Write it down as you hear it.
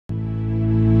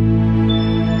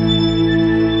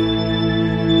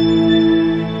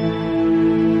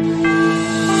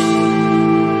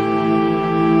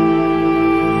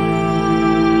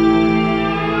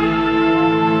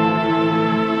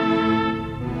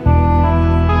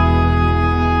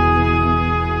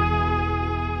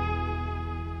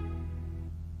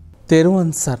තෙරුවන්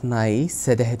සරණයි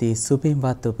සදැහැති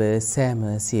සුපින්වත් ඔබ සෑම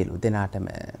සියලු දෙනාටම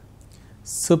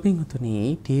සුපින්තුනි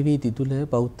ටීවී දිදුල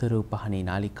බෞද්ධ රූපවාහිනී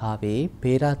නාලිකාවේ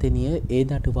පේරාදෙණිය ඒ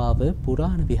නටුවාව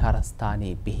පුරාණ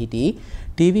විහාරස්ථානයේ පිහිටි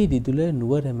ටීවී දිදුල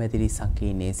නුවර මැදිරි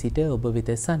සංකීර්ණයේ සිට ඔබ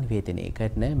වෙත සංවේදනය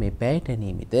කරන මේ පැයට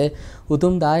නියමිත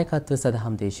උතුම් දායකත්ව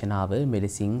සදහම් දේශනාව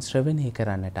මෙලෙසින් ශ්‍රවණය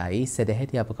කරන්නටයි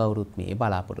සදැහැති අප කවුරුත් මේ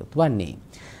බලාපොරොත්තු වන්නේ.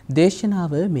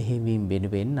 දේශනාව මෙහෙයවීම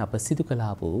වෙනුවෙන් අප සිදු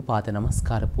කළා වූ පාද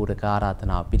නමස්කාර පූරක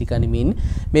ආරාධනාව පිළිගනිමින්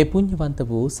මේ පුණ්‍යවන්ත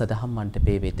වූ සදහම්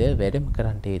මණ්ඩපයේ වෙත වැඩම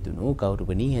කරන්නට යෙදුණු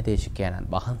ගෞරවනීය දේශකයන්න්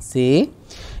වහන්සේ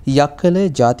යක්කල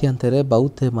ජාත්‍යන්තර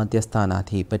බෞද්ධ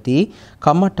මධ්‍යස්ථානාධිපති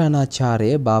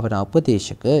කම්මඨානාචාර්ය භාවනා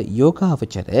උපදේශක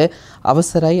යෝගාවචර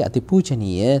අවසරයි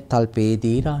අතිපූජනීය තල්පේ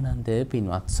දීරානන්ද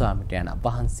පින්වත් ස්වාමීන්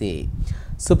වහන්සේ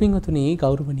සුපින්වතුනි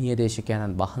ගෞරවනීය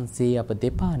දේශකයන්න් වහන්සේ අප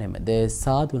දෙපා නැමද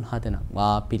සාදුන්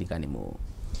හදනවා පිළිගනිමු.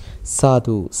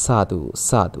 සාදු සාදු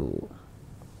සාදු.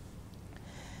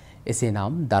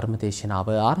 එසේනම් ධර්මදේශනාව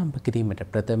ආරම්භ කිරීමට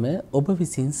ප්‍රථම ඔබ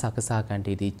විසින් සකසා ගන්නට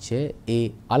ඉදිච්ච ඒ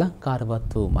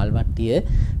අලංකාරවත් වූ මල්වට්ටිය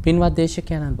පින්වත්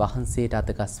දේශකයන්න් වහන්සේට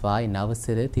අතගස්වා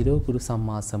නවසර තිරෝගුරු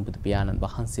සම්මා සම්බුදු පියාණන්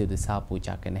වහන්සේ උදෙසා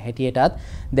පූජා කරන හැටියටත්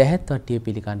දැහැත් වට්ටිය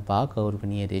පිළිගන්වා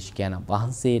ගෞරවනීය දේශකයන්න්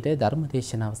වහන්සේට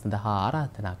ධර්මදේශනාව සඳහා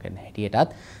ආරාධනා කරන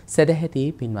හැටියටත් සදැහැති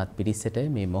පින්වත් පිරිසට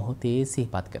මේ මොහොතේ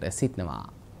සිහිපත් කර සිටනවා.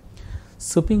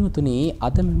 සුපින්වතුනි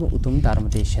අද මෙම උතුම්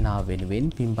ධර්මදේශනාව වෙනුවෙන්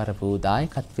පින්බර වූ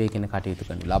දායකත්වයෙන් කටයුතු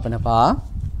කරනු ලබනවා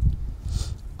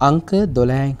අංක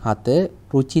 12/7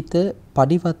 රුචිත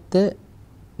පඩිවත්ත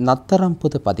නත්තරම්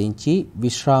පුත පදිංචි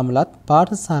විශ්‍රාමලත්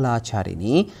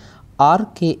පාඨශාලාචාර්යිනී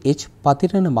RKH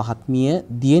පතිරණ මහත්මිය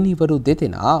දියණිවරු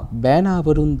දෙදෙනා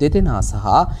බෑනාවරුන් දෙදෙනා සහ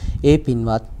ඒ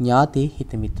පින්වත් ඥාති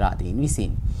හිත මිත්‍රාදීන්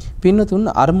විසින් පින්වතුන්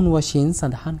අරමුණු වශයෙන්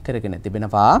සඳහන් කරගෙන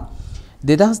තිබෙනවා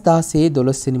 2016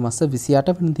 12 වෙනි මාස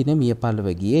 28 වන දින මිය පරලොව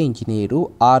ගිය ඉංජිනේරු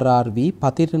RRV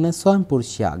පතිරණ ස්වයං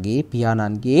පුරුෂයාගේ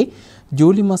පියාණන්ගේ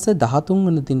ජූලි මාස 13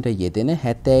 වන දිනට යෙදෙන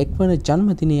 71 වන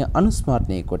ජන්මදිනය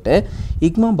අනුස්මරණය කොට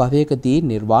ඉක්මන් භවයකදී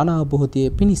නිර්වාණ අවබෝධය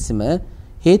පිණිසම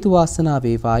හේතු වාසනා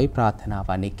වේවායි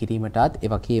ප්‍රාර්ථනාවන් කිරීමටත්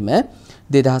එවැගේම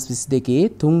 2022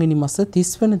 3 වෙනි මාස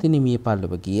 30 වන දින මිය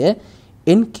පරලොව ගිය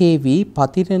NKV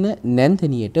පතිරණ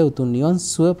නැන්දනියට උතුම් නිවන්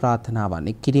සුව ප්‍රාර්ථනාවන්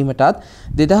කිරීමටත්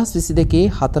 2022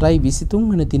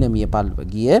 4/23 වන දින මිය පරලොව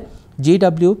ගිය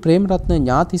GW ප්‍රේමරත්න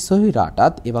ඥාති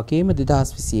සොහිරාටත් එවැගේම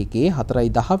 2021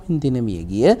 4/10 වෙනි දින මිය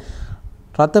ගිය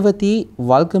රතවති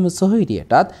වල්ගම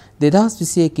සොහිරියටත්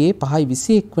 2021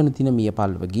 5/21 වන දින මිය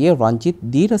පරලොව ගිය රංජිත්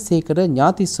දීරසේකර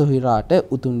ඥාති සොහිරාට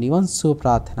උතුම් නිවන් සුව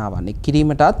ප්‍රාර්ථනාවන්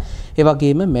කිරීමටත්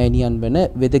එවැගේම මෑණියන් වන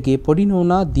වෙදගේ පොඩි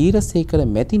නෝනා දීරසේකර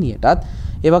මැතිණියටත්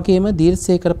එවැගේම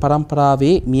දීරසේකර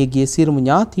පරම්පරාවේ මියගිය සියලුම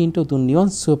ඥාතීන්ට උතුම් නිවන්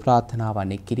සුව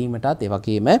ප්‍රාර්ථනාවන් කිරීමටත්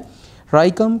එවැගේම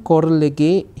රයිගම්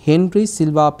කෝරළගේ හෙන්රි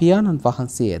සිල්වා පියාණන්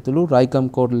වහන්සේ ඇතුළු රයිගම්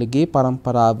කෝරළගේ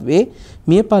පරම්පරාවේ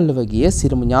මිය පරලොව ගිය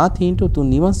සියලුම ඥාතීන්ට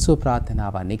උතුම් නිවන් සුව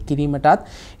ප්‍රාර්ථනාවන් කිරීමටත්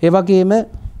එවැගේම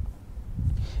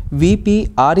VP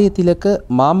ආර්යතිලක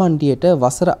මාමණ්ඩියට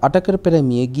වසර 8කට පෙර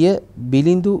මියගිය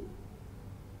බිලිඳු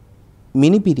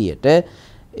මිනිපිරියට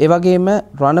එවැගේම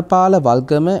රණපාල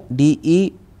වල්ගම DE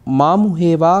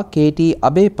මාමුහේවා KT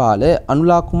අබේපාල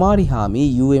අනුලා කුමාරි හාමි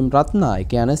UM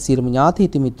රත්නායක යන සියලුම ඥාති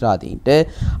හිත මිත්‍රාදීන්ට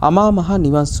අමා මහ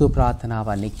නිවන් සුව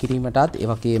ප්‍රාර්ථනාවන් කිරීමටත්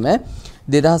එවැගේම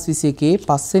 2021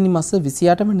 5 වෙනි මාස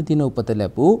 28 වෙනි දින උපත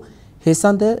ලැබූ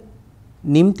හෙසඳ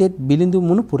නිම්තෙත් බිලිඳු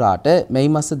මුණුපුරාට මේ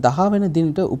මාස 10 වෙනි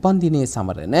දිනට උපන් දිනයේ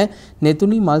සමරන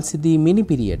නෙතුනි මල්සිදී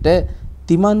මිනිපිරියට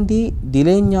තිමන්දි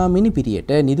දිලෙඤ්ඤා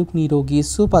මිනිපිරියට නිදුක් නිරෝගී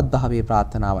සුවපත් භාවයේ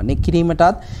ප්‍රාර්ථනාවන් කිරීමටත්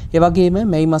එවැගේම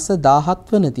මේ මාස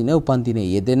 17 වන දින උපන් දිනයේ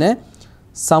යෙදෙන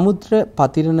සමුද්‍ර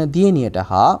පතිරණ දියණියට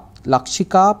හා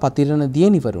ලක්ෂිකා පතිරණ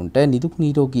දියණිවරුන්ට නිදුක්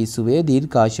නිරෝගී සුවය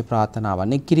දීර්ඝායුෂ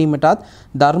ප්‍රාර්ථනාවන් කිරීමටත්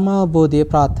ධර්මාවබෝධය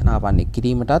ප්‍රාර්ථනාවන්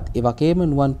කිරීමටත් එවැගේම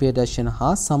නුවන් ප්‍රියදර්ශන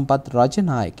හා සම්පත්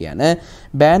රජනායක යන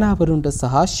බෑනාවරුන්ට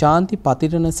සහ ශාන්ති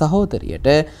පතිරණ සහෝදරියට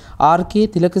RK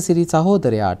තිලකසිරි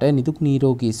සහෝදරයාට නිදුක්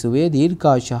නිරෝගී සුවය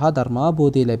දීර්ඝායුෂ හා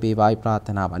ධර්මාවබෝධය ලැබේවායි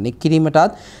ප්‍රාර්ථනාවන්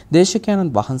කිරීමටත්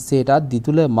දේශකයන්න් වහන්සේටත්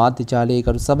දිදුල මාධ්‍යාලයේ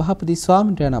ගරු සභාපති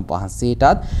ස්වාමීන්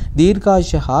වහන්සේටත්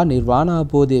දීර්ඝායුෂ හා නිර්වාණ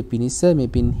අවබෝධය පිණිස මේ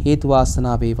පින් හේතු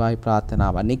වාසනා වේවායි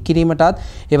ප්‍රාර්ථනාවන් කිරීමටත්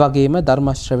එවැගේම ධර්ම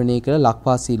ශ්‍රවණය කළ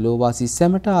ලක්වාසී ලෝවාසී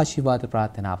සැමට ආශිර්වාද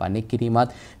ප්‍රාර්ථනාවන්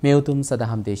කිරීමත් මේ උතුම්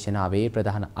සදහම් දේශනාවේ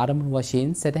ප්‍රධාන අරමුණු වශයෙන්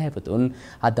සදහැවතුන්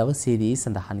අද දවසේදී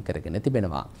සඳහන් කරගෙන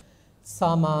තිබෙනවා.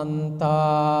 සමන්ත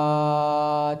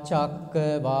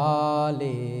චක්කවාලේසු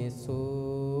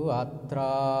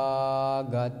අත්‍රා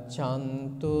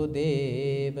ගච්ඡන්තු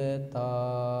දේවතා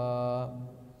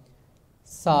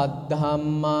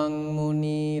සද්ධම්මං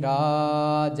මුනි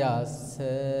රාජස්ස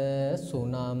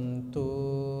සුනන්තු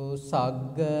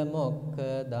සග්ග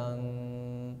මොක්ඛදං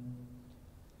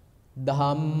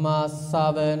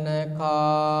ධම්මස්සවන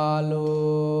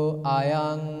කාලෝ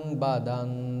අයං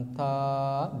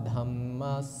බදන්තා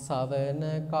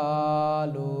ධම්මස්සවන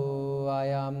කාලෝ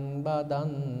අයං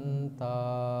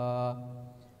බදන්තා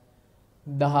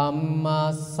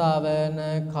ධම්මස්සවන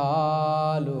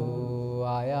කාලෝ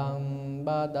අයං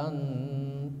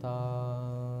බදන්තා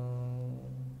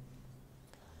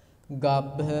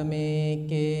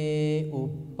ගබ්භමේකේ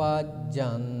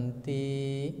uppajjanti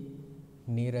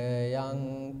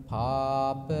නිරයං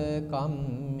පාපකම්මිනෝ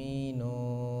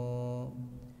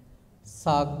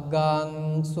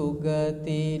සග්ගං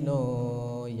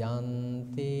සුගතිනෝ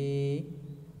යන්ති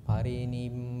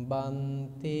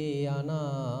පරිනිම්බන්ති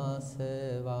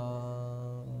අනාසවා.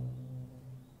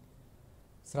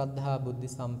 ශ්‍රද්ධා බුද්ධ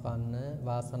සම්පන්න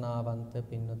වාසනාවන්ත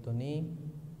පින්නතුනි,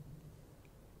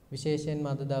 විශේෂයෙන්ම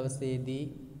අද දවසේදී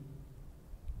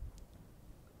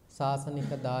ශාසනික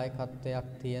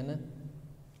දායකත්වයක් තියෙන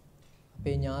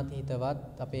අපේ ඥාති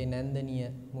හිතවත් අපේ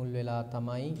නැන්දනිය මුල් වෙලා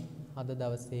තමයි අද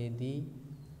දවසේදී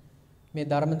මේ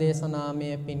ධර්ම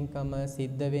දේශනාමය පින්කම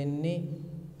සිද්ධ වෙන්නේ.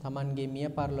 Tamanගේ මිය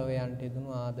පරලොවයන්ට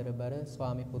යදුණු ආදරබර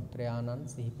ස්වාමි පුත්‍රයාණන්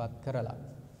සිහිපත් කරලා.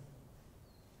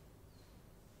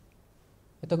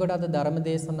 එතකොට අද ධර්ම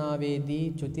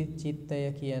දේශනාවේදී චුති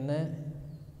චිත්තය කියන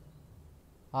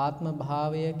ආත්ම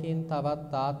භාවයකින්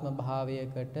තවත් ආත්ම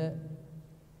භාවයකට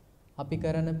අපි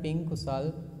කරන පින්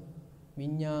කුසල්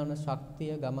විඥාන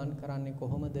ශක්තිය ගමන් කරන්නේ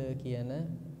කොහොමද කියන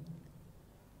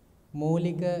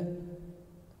මූලික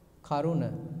කරුණ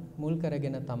මුල්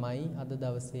කරගෙන තමයි අද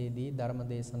දවසේදී ධර්ම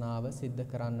දේශනාව සිද්ධ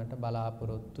කරන්නට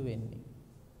බලාපොරොත්තු වෙන්නේ.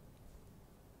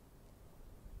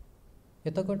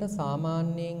 එතකොට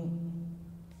සාමාන්‍යයෙන්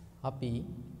අපි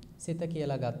සිත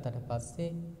කියලා ගත්තට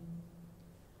පස්සේ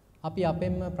අපි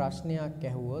අපෙන්ම ප්‍රශ්නයක්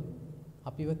ඇහුවොත්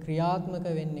අපිව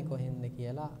ක්‍රියාත්මක වෙන්නේ කොහෙන්ද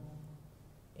කියලා,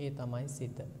 ඒ තමයි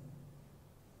සිත.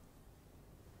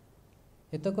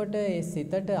 එතකොට ඒ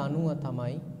සිතට අනුව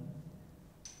තමයි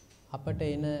අපට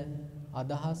එන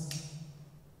අදහස්,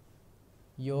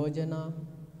 යෝජනා,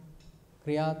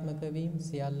 ක්‍රියාත්මක වීම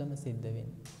සියල්ලම සිද්ධ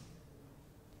වෙන්නේ.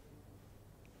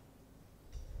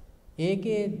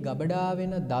 ඒකේ ගබඩා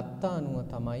වෙන දත්ත අනුව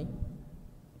තමයි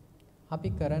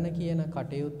අපි කරන කියන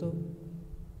කටයුතු,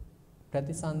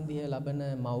 ප්‍රතිසන්දිය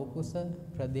ලබන මව්කුස,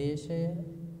 ප්‍රදේශය,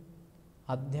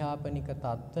 අධ්‍යාපනික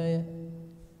තත්ත්වය,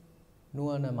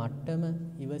 නුවණ මට්ටම,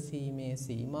 ඉවසීමේ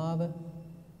සීමාව,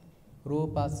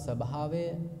 රූපස්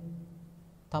ස්වභාවය,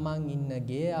 තමන් ඉන්න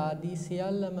ගේ ආදී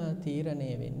සියල්ලම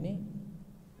තීරණය වෙන්නේ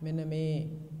මෙන්න මේ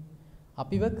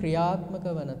අපිව ක්‍රියාත්මක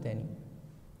වන තැනින්.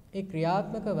 ඒ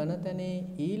ක්‍රියාත්මක වන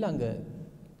තැනේ ඊළඟ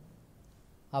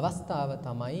අවස්ථාව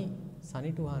තමයි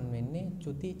සනිටුහන් වෙන්නේ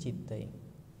චුති චිත්තයෙන්.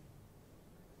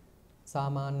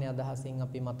 සාමාන්‍ය අදහසින්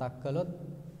අපි මතක් කළොත්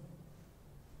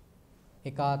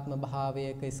ඒකාත්ම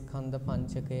භාවයක ස්කන්ධ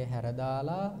පංචකය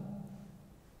හැරදාලා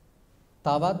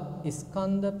තවත්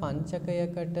ස්කන්ධ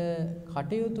පංචකයකට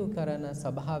කටයුතු කරන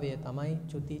ස්වභාවය තමයි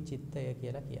චුති චිත්තය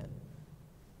කියලා කියන්නේ.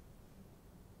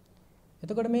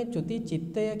 එතකොට මේ චුති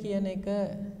චිත්තය කියන එක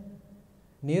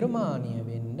නිර්මාණය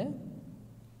වෙන්න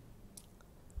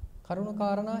කරුණු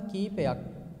කාරණා කීපයක්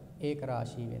ඒක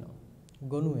රාශී වෙනවා,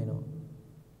 ගොනු වෙනවා.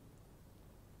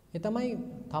 ඒ තමයි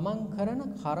තමන්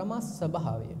කරන කර්ම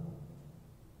ස්වභාවය.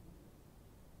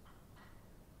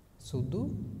 සුදු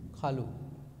කළු,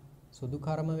 සුදු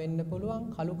කර්ම වෙන්න පුළුවන්,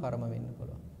 කළු කර්ම වෙන්න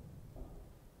පුළුවන්.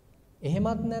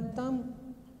 එහෙමත් නැත්නම්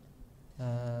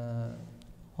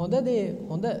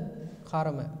හොඳ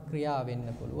කර්ම ක්‍රියා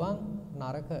වෙන්න පුළුවන්,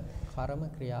 නරක කර්ම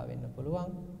ක්‍රියා වෙන්න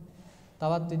පුළුවන්.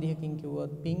 තවත් විදිහකින්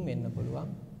කිව්වොත් පින් වෙන්න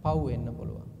පුළුවන්, පව් වෙන්න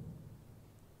පුළුවන්.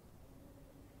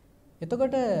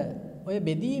 එතකොට ඔය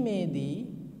බෙදීමේදී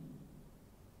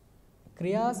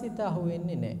ක්‍රියාසිත අහු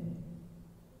වෙන්නේ නැහැ.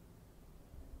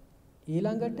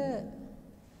 ඊළඟට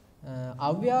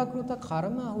අව්‍යාකෘත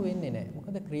කර්ම අහු වෙන්නේ නැහැ.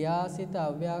 මොකද ක්‍රියාසිත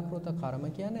අව්‍යාකෘත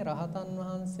කර්ම කියන්නේ රහතන්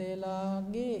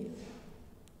වහන්සේලාගේ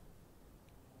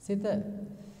සිත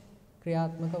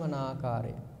ක්‍රියාත්මක වන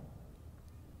ආකාරය.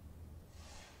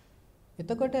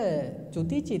 එතකොට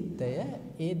චුති චිත්තය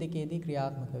ඒ දෙකේදී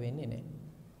ක්‍රියාත්මක වෙන්නේ නැහැ.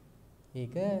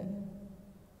 ඒක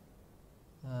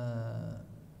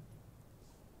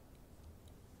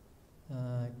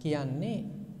කියන්නේ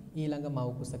ඊළඟ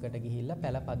මව්කුසකට ගිහිල්ලා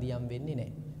පැලපදියම් වෙන්නේ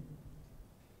නැහැ.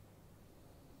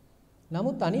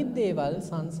 නමුත් අනිත් දේවල්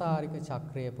සංසාරික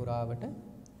චක්‍රය පුරාවට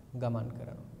ගමන්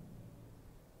කරනවා.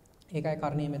 ඒකයි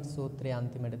කර්ණීයමෙත් සූත්‍රයේ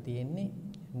අන්තිමට තියෙන්නේ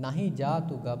නහි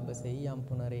ජාතු ගබ්බසෙය්‍යම්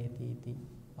පුනරේතිති.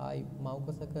 ආයි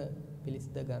මව්කුසක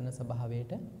පිලිසිඳ ගන්න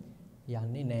ස්වභාවයට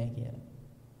යන්නේ නැහැ කියලා.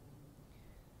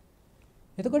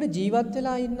 එතකොට ජීවත්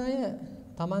වෙලා ඉන්න අය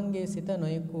තමන්ගේ සිත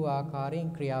නොයෙක් වූ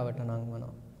ආකාරයෙන් ක්‍රියාවට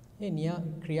නංවනවා. ඒ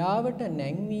ක්‍රියාවට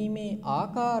නැංවීමේ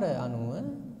ආකාර අනුව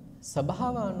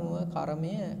ස්වභාව අනුව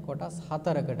කර්මය කොටස්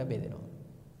 4කට බෙදෙනවා.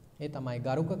 ඒ තමයි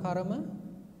ගරුක කර්ම,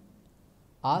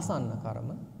 ආසන්න කර්ම,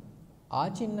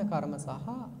 ආචින්න කර්ම සහ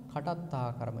කටත්තා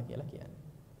කර්ම කියලා කියන්නේ.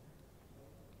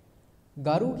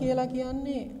 ගරු කියලා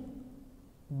කියන්නේ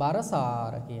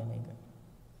බරසාර කියන එක.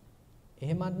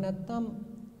 එහෙමත් නැත්නම්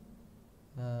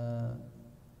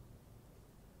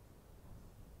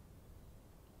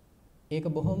ඒක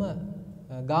බොහොම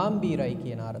ගාම්භීරයි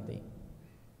කියන අර්ථයෙන්.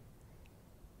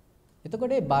 එතකොට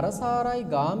මේ බරසාරයි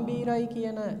ගාම්භීරයි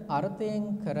කියන අර්ථයෙන්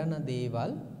කරන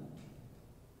දේවල්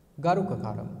ගරුක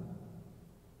කර්ම.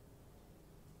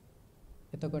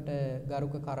 එතකොට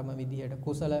ගරුක කර්ම විදිහට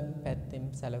කුසල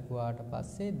පැත්තෙන් සැලකුවාට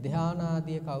පස්සේ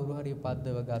ධානාදී කවුරු හරි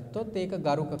උපද්දව ගත්තොත් ඒක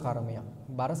ගරුක කර්මයක්,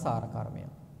 බරසාර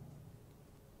කර්මයක්.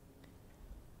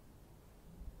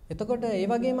 එතකොට ඒ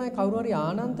වගේමයි කවුරු හරි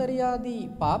ආනන්තරියාදී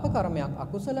පාප කර්මයක්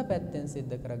අකුසල පැත්තෙන්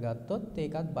සිද්ධ කරගත්තොත්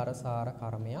ඒකත් බරසාර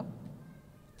කර්මයක්,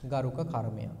 ගරුක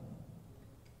කර්මයක්.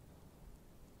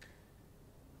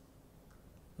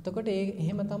 එතකොට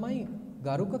එහෙම තමයි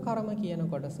ගරුක කර්ම කියන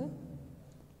කොටස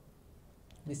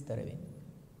විස්තර වෙන්නේ.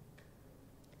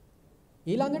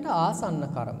 ඊළඟට ආසන්න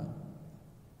කර්ම.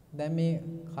 දැන් මේ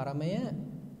කර්මය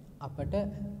අපට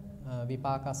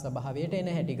විපාක ස්වභාවයට එන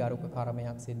හැටි ගරුක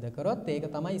කර්මයක් සිද්ධ කරොත් ඒක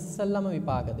තමයි ඉස්සල්ලාම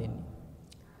විපාක දෙන්නේ.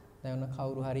 දැන්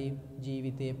කවුරු හරි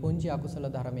ජීවිතයේ පුංචි අකුසල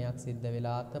ධර්මයක් සිද්ධ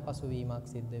වෙලා අතපසු වීමක්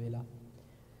සිද්ධ වෙලා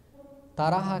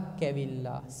තරහක්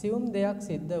ඇවිල්ලා සියුම් දෙයක්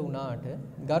සිද්ධ වුණාට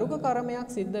ගරුක කර්මයක්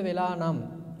සිද්ධ වෙලා නම්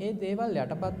ඒ දේවල්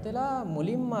යටපත් වෙලා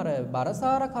මුලින්ම අර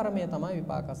බරසාර කර්මය තමයි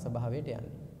විපාක ස්වභාවයට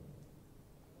යන්නේ.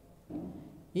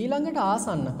 ඊළඟට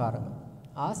ආසන්න කර්ම.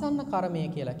 ආසන්න කර්මය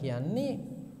කියලා කියන්නේ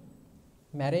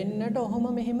මැරෙන්නට ඔහොම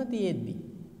මෙහෙම තියෙද්දි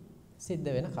සිද්ධ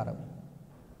වෙන කර්ම.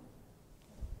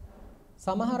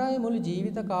 සමහර අය මුළු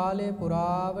ජීවිත කාලය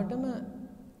පුරාවටම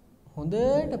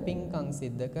හොඳට පින්කම්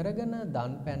සිද්ධ කරගෙන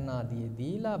දන් පැන් ආදී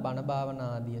දීලා බණ භාවනා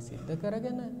ආදී සිද්ධ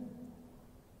කරගෙන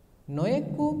නොයෙක්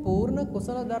වූ පූර්ණ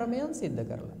කුසල ධර්මයන් සිද්ධ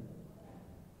කරලා.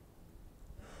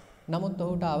 නමුත්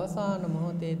ඔහුට අවසාන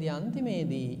මොහොතේදී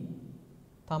අන්තිමේදී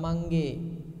තමන්ගේ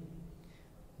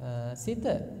සිත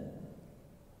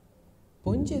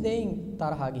පුංචි දෙයින්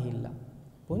තරහ ගිහිල්ලා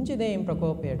පුංචි දෙයින්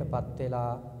ප්‍රකෝපයටපත්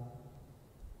වෙලා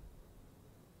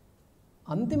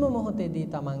අන්තිම මොහොතේදී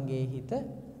තමන්ගේ හිත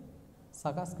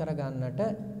සකස් කරගන්නට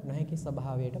නොහැකි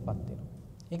ස්වභාවයටපත් වෙනවා.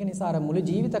 ඒක නිසා අර මුළු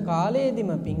ජීවිත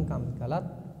කාලයේදීම පින්කම් කළත්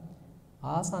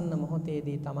ආසන්න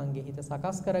මොහොතේදී තමන්ගේ හිත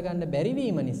සකස් කරගන්න බැරි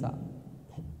වීම නිසා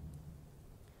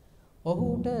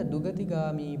ඔහුට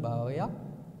දුගතිගාමී භාවයක්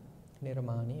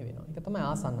නිර්මාණය වෙනවා. ඒක තමයි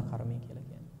ආසන්න කර්මය කියලා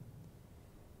කියන්නේ.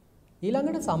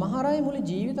 ඊළඟට සමහර අය මුළු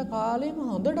ජීවිත කාලෙම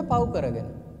හොඳට පව් කරගෙන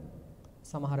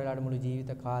සමහර වෙලාවට මුළු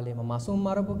ජීවිත කාලෙම මසුම්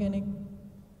මරපු කෙනෙක්,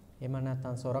 එහෙම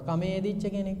නැත්නම් සොරකමේ යෙදිච්ච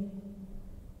කෙනෙක්,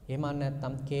 එහෙම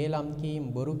නැත්නම් කේලම් කීම්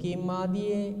බොරු කීම්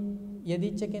ආදී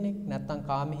යෙදිච්ච කෙනෙක්, නැත්නම්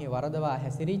කාමෙහි වරදවා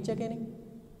හැසිරිච්ච කෙනෙක්.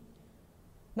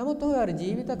 නමුත් ඔය අර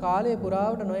ජීවිත කාලය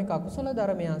පුරාවට නොයෙක් අකුසල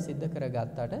ධර්මයන් සිද්ධ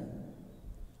කරගත්තට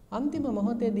අන්තිම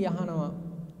මොහොතේදී අහනවා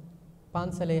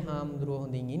පන්සලේ හාමුදුරුවෝ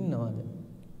හොඳින් ඉන්නවද?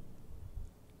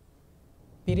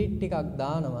 පිරිත් ටිකක්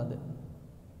දානවද?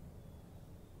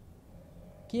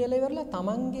 කියලා ඉවරලා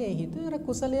තමන්ගේ හිත අර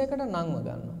කුසලයකට නංව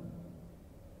ගන්නවා.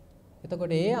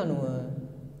 එතකොට ඒ අනුව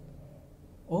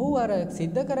ඔහු අර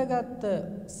සිද්ධ කරගත්ත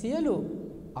සියලු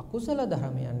අකුසල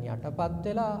ධර්මයන් යටපත්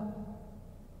වෙලා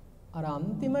අර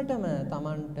අන්තිමටම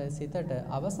තමන්ට සිතට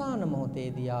අවසාන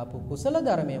මොහොතේදී ආපු කුසල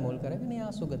ධර්මය මුල් කරගෙන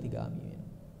යා සුගතිගාමී වෙනවා.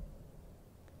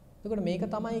 එතකොට මේක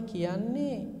තමයි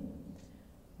කියන්නේ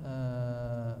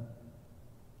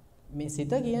මේ සිත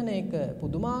කියන එක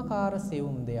පුදුමාකාර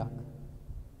සෙවුම් දෙයක්.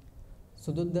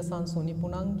 සුදුද්ද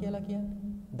සංසුනිපුණං කියලා කියන්නේ.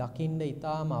 දකින්න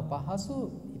ඊටාම අපහසු,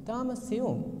 ඊටාම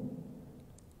සෙවුම්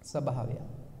ස්වභාවයක්.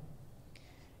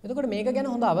 එතකොට මේක ගැන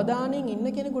හොඳ අවධානයෙන් ඉන්න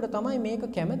කෙනෙකුට තමයි මේක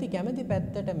කැමැති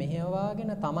පැත්තට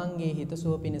මෙහෙවාගෙන තමන්ගේ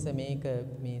හිතසුව පිණිස මේක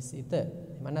මේ සිත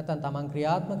එහෙම නැත්නම් තමන්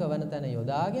ක්‍රියාත්මක වන තැන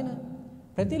යොදාගෙන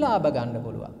ප්‍රතිලාභ ගන්න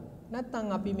පුළුවන්.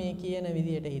 නැත්නම් අපි මේ කියන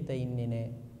විදියට හිත ඉන්නේ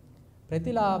නැහැ.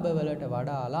 ප්‍රතිලාභ වලට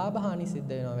වඩා අලාභහානි සිද්ධ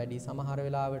වෙනවා වැඩි. සමහර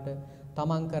වෙලාවට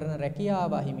තමන් කරන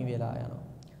රැකියාව අහිමි වෙලා යනවා.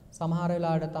 සමහර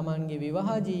වෙලාවට තමන්ගේ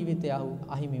විවාහ ජීවිතය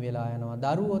අහිමි වෙලා යනවා.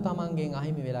 දරුවෝ තමන්ගෙන්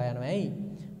අහිමි වෙලා යනවා. ඇයි?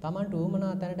 තමන්ට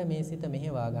උවමනා තැනට මේ සිත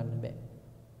මෙහෙවා ගන්න බෑ.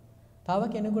 තව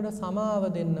කෙනෙකුට සමාව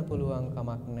දෙන්න පුළුවන්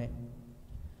කමක් නැහැ.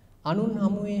 අනුන්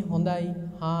හමුවේ හොඳයි,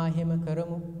 හා එහෙම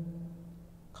කරමු.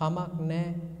 කමක්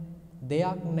නැහැ,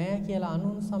 දෙයක් නැහැ කියලා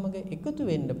අනුන් සමග එකතු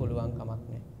වෙන්න පුළුවන් කමක්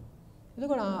නැහැ.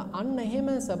 එතකොට අන්න එහෙම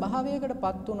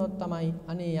ස්වභාවයකටපත් වුණොත් තමයි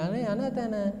අනේ යන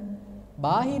තැන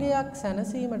බාහිරයක්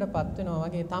සැනසීමටපත් වෙනවා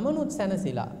වගේ තමනුත්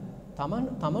සැනසීලා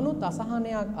තමනුත්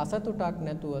අසහනයක් අසතුටක්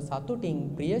නැතුව සතුටින්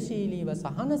ප්‍රියශීලීව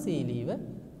සහනශීලීව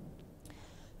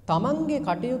තමන්ගේ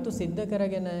කටයුතු සිද්ධ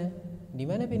කරගෙන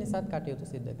නිවන පිණිසත් කටයුතු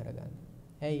සිද්ධ කරගන්න.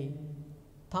 ඇයි?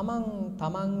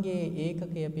 තමන්ගේ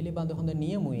ඒකකය පිළිබඳ හොඳ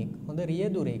නියමුවෙක්, හොඳ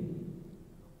රියදුරෙක්,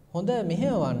 හොඳ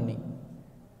මෙහෙවන්නේ.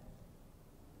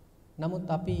 නමුත්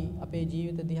අපි අපේ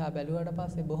ජීවිත දිහා බැලුවට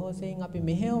පස්සේ බොහෝ සෙයින් අපි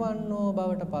මෙහෙවන්නෝ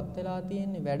බවට පත් වෙලා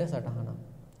තියෙන්නේ වැඩසටහන.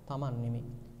 තමන් නෙමෙයි.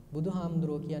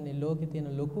 බුදුහාමුදුරුවෝ කියන්නේ ලෝකේ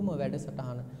තියෙන ලොකුම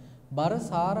වැඩසටහන,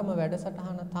 බරසාරම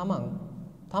වැඩසටහන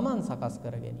තමන් සකස්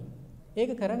කර ගැනීම.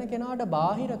 ඒක කරන කෙනාට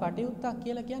බාහිර කටයුත්තක්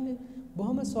කියලා කියන්නේ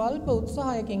බොහොම ස්වල්ප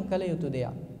උත්සාහයකින් කළ යුතු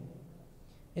දෙයක්.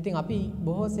 ඉතින් අපි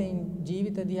බොහෝ සෙයින්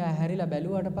ජීවිත දිහා හැරිලා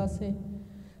බැලුවට පස්සේ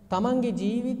තමන්ගේ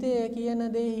ජීවිතය කියන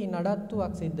දෙෙහි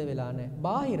නඩත්තුවක් සිද්ධ වෙලා නැහැ.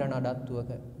 බාහිර නඩත්තුවක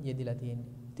යෙදිලා තියෙන්නේ.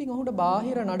 ඉතින් ඔහුට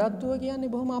බාහිර නඩත්තුව කියන්නේ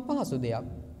බොහොම අපහසු දෙයක්.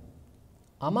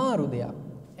 අමාරු දෙයක්.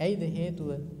 ඇයිද හේතුව?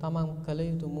 තමන් කළ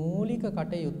යුතු මූලික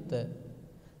කටයුත්ත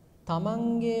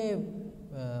තමන්ගේ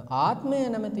ආත්මය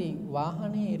නැමැති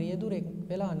වාහනේ රියදුරෙක්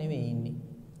වෙලා නෙවෙයි ඉන්නේ.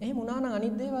 එහෙම වුණා නම්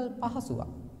අනිත් දේවල්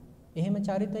පහසුවක්. එහෙම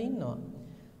චරිත ඉන්නවා.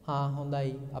 හොඳයි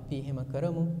අපි එහෙම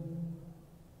කරමු.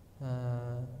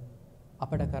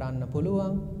 අපට කරන්න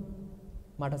පුළුවන්.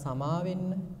 මට සමා වෙන්න.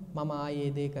 මම ආයේ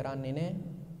දේ කරන්නේ නැහැ.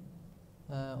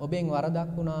 ඔබෙන් වරදක්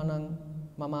වුණා නම්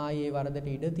මම ආයේ වරදට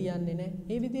ඉඩ තියන්නේ නැහැ.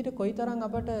 මේ විදිහට කොයිතරම්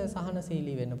අපට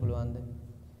සහනශීලී වෙන්න පුළුවන්ද?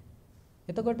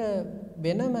 එතකොට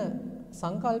වෙනම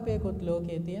සංකල්පයකුත්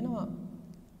ලෝකයේ තියෙනවා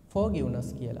forgiveness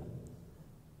කියලා.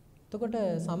 එතකොට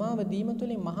සමාව දීම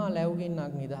තුළින් මහා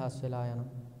ලැබුගින්නක් නිදහස් වෙලා යනවා.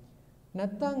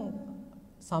 නැත්තම්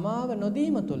සමාව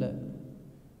නොදීම තුළ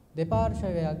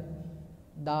දෙපාර්ශවයක්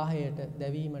 1000ට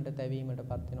දැවීමට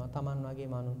තැවීමටපත් වෙනවා Taman වගේ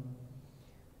මනු.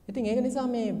 ඉතින් ඒක නිසා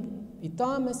මේ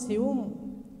ඊටාම සියුම්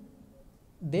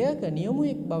දෙයක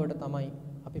නියමුවෙක් බවට තමයි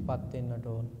අපිපත් වෙන්නට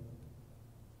ඕන.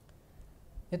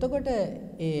 එතකොට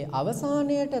ඒ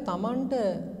අවසානයේට Tamanට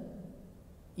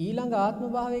ඊළඟ ආත්ම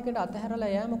භාවයකට අතහැරලා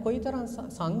යෑම කොයිතරම්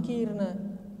සංකීර්ණ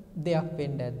දෙයක්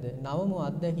වෙන්න ඇද්ද? නවමු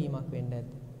අත්දැකීමක් වෙන්න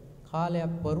ඇද්ද?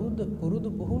 කාලයක් පුරුදු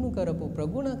පුහුණු කරපු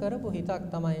ප්‍රගුණ කරපු හිතක්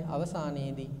තමයි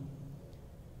අවසානයේදී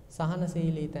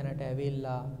සහනශීලී තැනට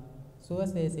ඇවිල්ලා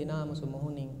සුවසේ සිනාමුසු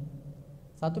මුහුණින්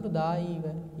සතුටුදායීව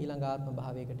ඊළඟ ආත්ම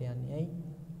භාවයකට යන්නේ. ඇයි?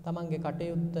 තමන්ගේ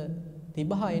කටයුත්ත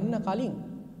තිබහ එන්න කලින්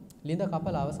ලිඳ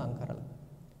කපලා අවසන් කරලා.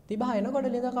 තිබහ එනකොට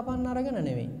ලිඳ කපන්න අරගෙන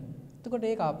නෙවෙයි. එතකොට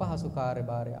ඒක අපහසු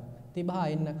කාර්යභාරයක්. තිබහ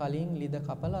එන්න කලින් ලිඳ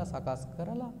කපලා සකස්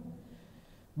කරලා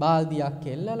බාල්දියක්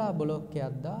කෙල්ලලා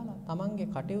බොලොක්කයක් දාලා තමන්ගේ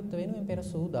කටයුත්ත වෙනුවෙන් පෙර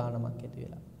සූදානමක් ඇති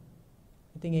වෙලා.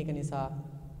 ඉතින් ඒක නිසා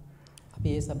අපි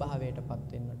ඒ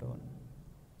ස්වභාවයටපත් වෙන්නට ඕන.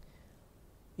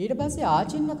 ඊට පස්සේ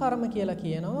ආචින්න කර්ම කියලා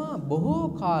කියනවා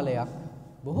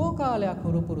බොහෝ කාලයක්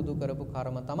හුරු පුරුදු කරපු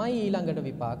කර්ම තමයි ඊළඟට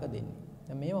විපාක දෙන්නේ.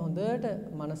 දැන් මේව හොඳට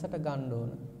මනසට ගන්න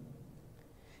ඕන.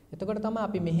 එතකොට තමයි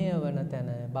අපි මෙහෙයවන තැන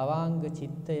භවාංග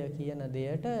චිත්තය කියන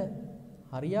දෙයට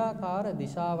හරියාකාර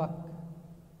දිශාවක්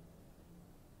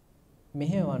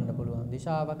මෙහෙවන්න පුළුවන්.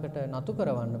 දිශාවකට නතු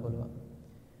කරවන්න පුළුවන්.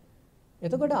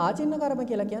 එතකොට ආචින්න කර්ම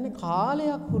කියලා කියන්නේ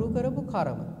කාලයක් හුරු කරපු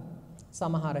කර්ම.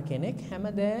 සමහර කෙනෙක්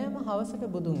හැමදෑම හවසට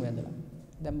බුදුන් වැඳලා.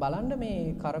 දැන් බලන්න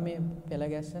මේ කර්මයේ පෙළ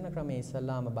ගැස්සෙන ක්‍රමයේ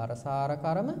ඉස්සල්ලාම බරසාර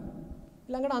කර්ම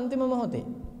ඊළඟට අන්තිම මොහොතේ.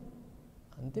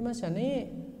 අන්තිම ෂණේ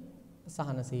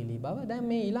සහනශීලී බව. දැන්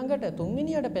මේ ඊළඟට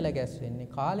තුන්වෙනියට පෙළ ගැස්වෙන්නේ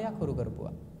කාලයක් හුරු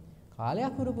කරපුවා.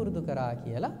 කාලයක් හුරු පුරුදු කරා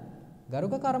කියලා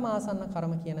ගරුක කර්ම ආසන්න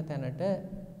කර්ම කියන තැනට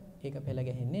ඒක පෙළ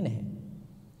ගැහෙන්නේ නැහැ.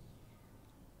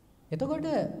 එතකොට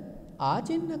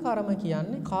ආචින්න කර්ම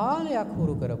කියන්නේ කාලයක්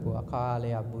හුරු කරපුවා.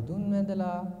 කාලයක් බුදුන්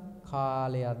වැඳලා,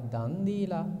 කාලයක් දන්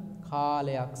දීලා,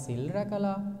 කාලයක් සිල්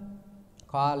රැකලා,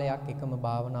 කාලයක් එකම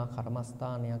භාවනා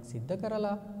කර්මස්ථානයක් සිද්ධ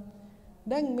කරලා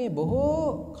දැන් මේ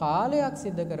බොහෝ කාලයක්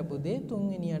සිද්ධ කරපු දේ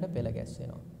තුන්වෙනියට පෙළ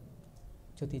ගැස්වෙනවා.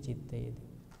 චුති චිත්තයේදී.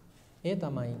 ඒ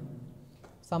තමයි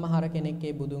සමහර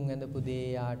කෙනෙක්ගේ බුදුන් වැඳපු දේ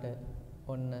යාට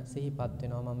ඔන්න සිහිපත්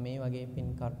වෙනවා මම මේ වගේ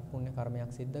පුණ්‍ය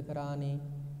කර්මයක් සිද්ධ කරානේ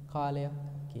කාලයක්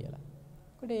කියලා.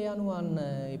 ඒකට ඒ අනුව අන්න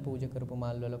ඒ පූජා කරපු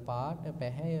මල් වල පාට,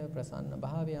 පැහැය, ප්‍රසන්න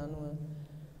භාවය අනුව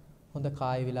හොඳ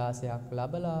කාය විලාසයක්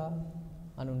ලැබලා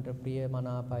අනුන්ට ප්‍රිය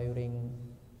මනාපයුරින්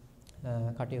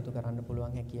කටයුතු කරන්න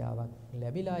පුළුවන් හැකියාවක්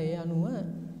ලැබිලා ඒ අනුව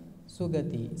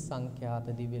සුගති සංඛ්‍යාත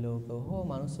දිව්‍ය ලෝක හෝ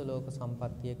මනුස්ස ලෝක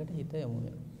සම්පත්තියකට හිත යොමු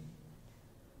වෙනවා.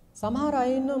 සමහර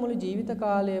අය ඉන්නවා මුළු ජීවිත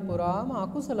කාලය පුරාම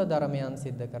අකුසල ධර්මයන්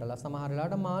සිද්ධ කරලා සමහර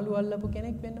වෙලාවට මාළු අල්ලපු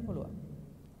කෙනෙක් වෙන්න පුළුවන්.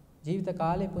 ජීවිත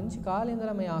කාලේ පුංචි කාලේ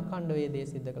ඉඳලා මේ අඛණ්ඩ වේදේ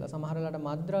සිද්ධ කළා. සමහර වෙලාවට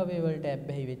මද්ද්‍රව්‍ය වලට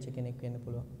ඇබ්බැහි වෙච්ච කෙනෙක් වෙන්න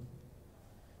පුළුවන්.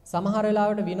 සමහර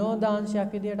වෙලාවට විනෝදාංශයක්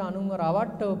විදියට අනුන්ව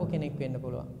රවට්ටවපු කෙනෙක් වෙන්න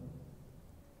පුළුවන්.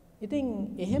 ඉතින්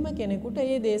එහෙම කෙනෙකුට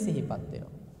ඒ දේ සිහිපත්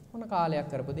වෙනවා. මොන කාලයක්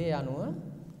කරපු දේ අනුව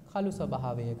කළු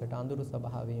ස්වභාවයකට, අඳුරු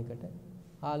ස්වභාවයකට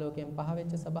ආලෝකයෙන් පහ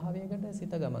වෙච්ච ස්වභාවයකට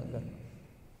සිත ගමන් කරනවා.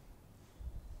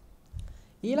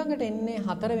 ඊළඟට එන්නේ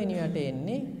හතරවෙනි වටේ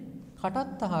එන්නේ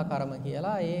කටත්තහ කර්ම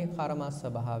කියලා. ඒ කර්ම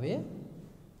ස්වභාවය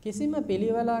කිසිම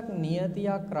පිළිවෙලක්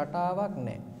නියතියක් රටාවක්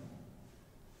නැහැ.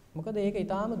 මොකද ඒක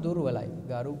ඊටාම දුර්වලයි.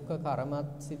 ගරුක්ක කර්මත්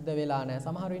සිද්ධ වෙලා නැහැ.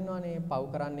 සමහර ඉන්නවනේ පව්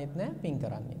කරන්නේත් නැහැ, පින්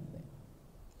කරන්නේත් නැහැ.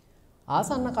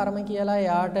 ආසන්න කර්ම කියලා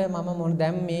යාට මම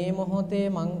දැන් මේ මොහොතේ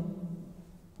මං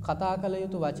කතා කළ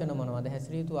යුතු වචන මොනවද,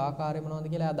 හැසිරිය යුතු ආකාරය මොනවද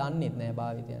කියලා එයා දන්නෙත් නැහැ,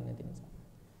 භාවිතයක් නැති නිසා.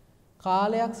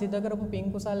 කාලයක් සිද්ධ කරපු පින්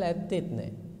කුසල් ඇත්තෙත්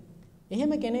නැහැ.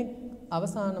 එහෙම කෙනෙක්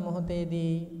අවසාන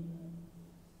මොහොතේදී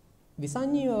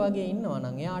විසංජීව වගේ ඉන්නවා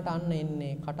නම් එයාට අන්න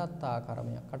එන්නේ කටත්තා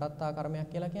කර්මයක්. කටත්තා කර්මයක්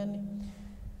කියලා කියන්නේ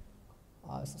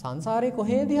සංසාරේ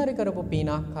කොහේදී හරි කරපු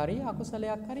පිනක් හරි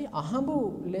අකුසලයක් හරි අහඹු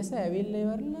ලෙස ඇවිල්ලා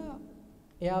ඉවරලා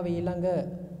එයා ඊළඟ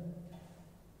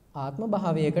ආත්ම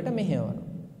භාවයකට මෙහෙවනවා.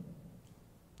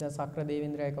 දැන් සක්‍ර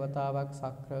දේවේන්ද්‍රය කවතාවක්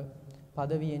සක්‍ර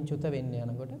පදවියෙන් චුත වෙන්න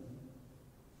යනකොට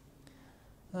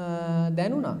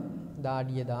දැනුණා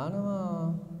දාඩිය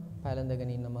දානවා, පැලඳගෙන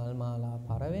ඉන්න මල් මාලා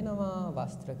පර වෙනවා,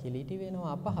 වස්ත්‍ර කිලිටි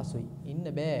වෙනවා, අපහසුයි, ඉන්න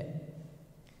බෑ.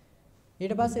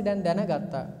 ඊට පස්සේ දැන්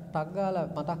දැනගත්තා, ටක් ගාලා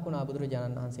මතක් වුණා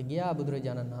බුදුරජාණන් වහන්සේ. ගියා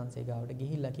බුදුරජාණන් වහන්සේ ගාවට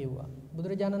ගිහිල්ලා කිව්වා.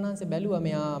 බුදුරජාණන් වහන්සේ බැලුවා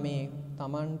මෙයා මේ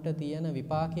Tamanට තියෙන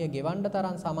විපාකය ගෙවන්න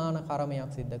තරම් සමාන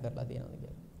කර්මයක් සිද්ධ කරලා තියෙනවද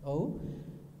කියලා. ඔව්.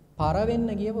 පර වෙන්න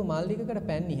ගියපු මල් ටිකකට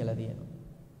පැන් ඉහලා තියෙනවා.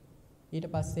 ඊට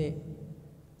පස්සේ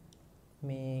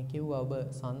මේ කිව්වා ඔබ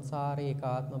සංසාරේ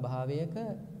ඒකාත්ම භාවයක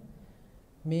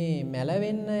මේ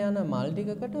මැලවෙන්න යන මල්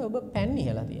ටිකකට ඔබ පැන්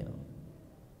ඉහලා තියෙනවා.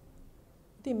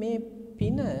 ඉතින් මේ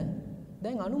පින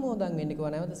දැන් අනුමෝදන් වෙන්න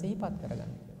කිව්වා, නැවත සිහිපත්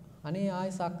කරගන්න කිව්වා. අනේ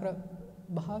ආයි සක්‍ර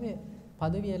භාවයේ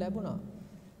পদවිය ලැබුණා.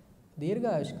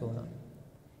 දීර්ඝායුෂ්ක වුණා.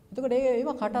 එතකොට ඒව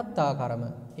කටත්තා කර්ම.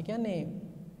 ඒ කියන්නේ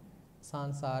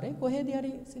සංසාරේ කොහෙදී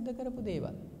හරි සිද්ධ කරපු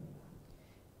දේවල්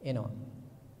එනවා.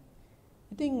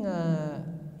 ඉතින්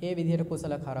ඒ විදිහට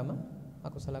කුසල කර්ම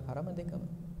අකුසල කර්ම දෙකම.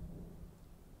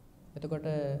 එතකොට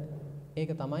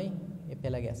ඒක තමයි ඒ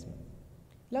පෙළ ගැස්ම.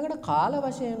 ඊළඟට කාල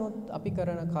වශයෙන්ුත් අපි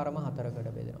කරන කර්ම හතරකට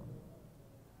බෙදෙනවා.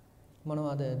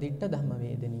 මොනවද? දිට්ඨ ධම්ම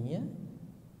වේදනීය,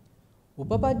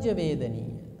 උපපජ්ජ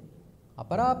වේදනීය,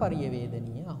 අපරාපරිය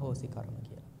වේදනීය, අහෝසි කර්ම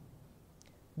කියලා.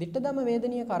 දිට්ඨ ධම්ම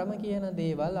වේදනීය කර්ම කියන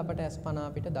දේවල් අපට අස්පනා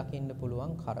අපිට දකින්න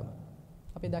පුළුවන් කර්ම.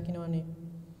 අපි දකිනවනේ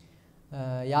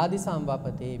යාදිසං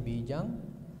වපතේ බීජං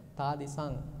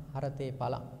තාදිසං හරතේ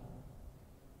පලං.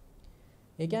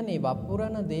 ඒ කියන්නේ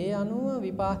වපුරන දේ අනුව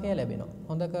විපාකය ලැබෙනවා.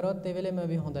 හොඳ කරොත් ඒ වෙලෙම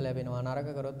හොඳ ලැබෙනවා, නරක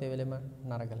කරොත් ඒ වෙලෙම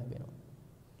නරක ලැබෙනවා.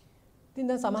 ඉතින්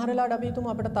දැන් සමහර වෙලාවට අපි හිතමු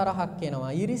අපිට තරහක්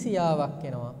එනවා, ඊර්ෂියාවක්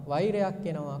එනවා, වෛරයක්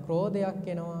එනවා, ක්‍රෝධයක්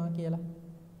එනවා කියලා.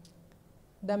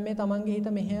 දැන් මේ තමන්ගේ හිත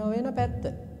මෙහෙව වෙන පැත්ත.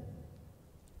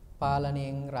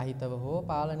 පාලනයෙන් රහිතව හෝ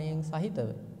පාලනයෙන් සහිතව.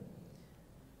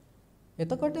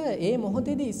 එතකොට ඒ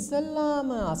මොහොතේදී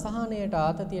ඉස්සල්ලාම අසහනයට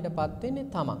ආතතියටපත් වෙන්නේ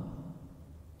තමන්.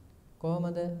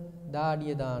 කොහොමද?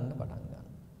 දාඩිය දාන්න පටන් ගන්නවා.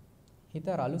 හිත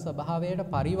රළු ස්වභාවයට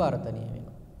පරිවර්තනය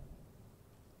වෙනවා.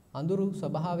 අඳුරු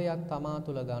ස්වභාවයක් තමා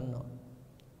තුල ගන්නවා.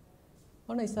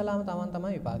 ඔන්න ඉස්සලාම තමන්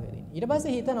තමයි විපාක දෙන්නේ. ඊට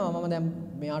පස්සේ හිතනවා මම දැන්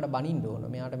මෙයාට බනින්න ඕන,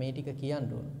 මෙයාට මේ ටික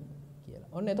කියන්න ඕන කියලා.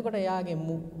 ඔන්න එතකොට එයාගේ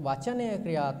වචනය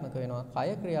ක්‍රියාත්මක වෙනවා, කය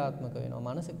ක්‍රියාත්මක වෙනවා,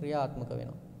 මනස ක්‍රියාත්මක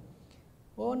වෙනවා.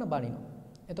 ඕන බනිනවා.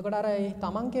 එතකොට අර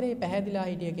තමන් කෙරේ පැහැදිලා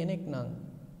හිටිය කෙනෙක් නම්,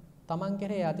 තමන්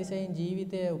කෙරේ අතිශයින්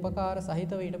ජීවිතයේ උපකාර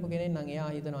සහිතව හිටපු කෙනෙක් නම් එයා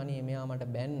හිතනවා නේ මෙයා මට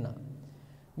බැන්නා.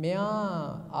 මෙයා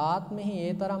ආත්මෙහි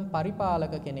ඒ තරම්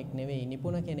පරිපාලක කෙනෙක් නෙවෙයි,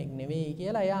 නිපුණ කෙනෙක් නෙවෙයි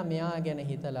කියලා එයා මෙයා ගැන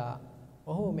හිතලා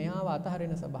ඔහු මෙයාව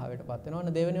අතහරින ස්වභාවයටපත් වෙනවා.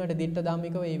 ඔන්න දෙවෙනිවට දිට්ඨ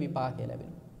ධම්මිකව ඒ විපාකය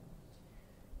ලැබෙනවා.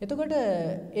 එතකොට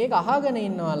ඒක අහගෙන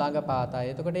ඉන්නවා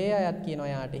ළඟපාතයි. එතකොට ඒ අයත්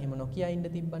කියනවා යාට එහෙම නොකිය ඉන්න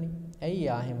තිබ්බනේ. ඇයි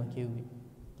යා එහෙම කිව්වේ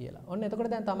කියලා. ඔන්න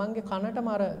එතකොට දැන් තමන්ගේ කනටම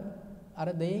අර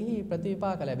දෙහි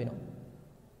ප්‍රතිවිපාක ලැබෙනවා.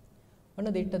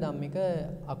 ඔන්න දිට්ඨ ධම්මික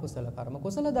අකුසල කර්ම.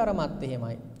 කුසල ධර්මත්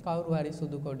එහෙමයි. කවුරු හරි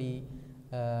සුදු කොඩි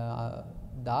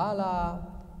දාලා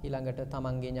ඊළඟට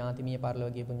තමන්ගේ ඥාති මිය පරලොව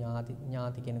ගියපු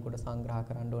ඥාති කෙනෙකුට සංග්‍රහ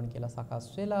කරන්න ඕන කියලා සකස්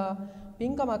වෙලා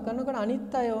පින්කමක් කරනකොට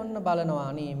අනිත් අය ඔන්න බලනවා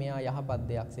අනේ මෙයා යහපත්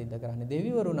දෙයක් සිද්ධ කරන්නේ.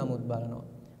 දෙවිවරු නමුත් බලනවා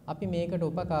අපි මේකට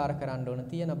උපකාර කරන්න ඕන,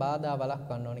 තියෙන බාධා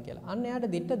වළක්වන්න ඕන කියලා. අන්න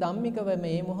එයාට දිට්ඨ ධම්මිකව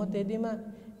මේ මොහොතේදීම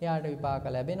එයාට විපාක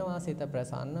ලැබෙනවා, සිත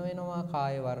ප්‍රසන්න වෙනවා,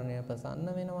 කාය වර්ණය ප්‍රසන්න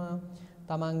වෙනවා,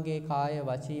 තමන්ගේ කාය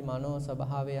වචී මනෝ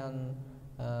ස්වභාවයන්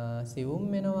සිවුම්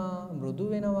වෙනවා, මෘදු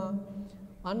වෙනවා.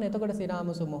 අන්න එතකොට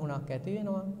සිරාමුසු මොහුණක් ඇති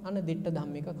වෙනවා. අන්න දිට්ඨ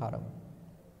ධම්මික කර්ම.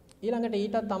 ඊළඟට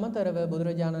ඊටත් අමතරව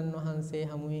බුදුරජාණන් වහන්සේ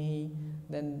හමුවෙහි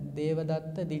දැන්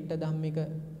දේවදත්ත දිට්ඨ ධම්මික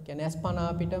කියන්නේ අස්පනා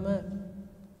පිටම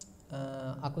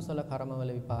අකුසල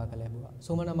කර්මවල විපාක ලැබුවා.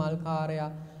 සුමන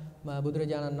මල්කාරයා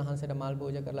බුදුරජාණන් වහන්සේට මල්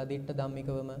පූජා කරලා දිට්ඨ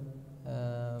ධම්මිකවම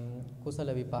කුසල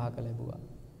විපාක ලැබුවා.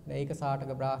 ඒක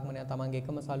සාටක බ්‍රාහ්මණයා තමන්ගේ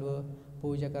එකම සලුව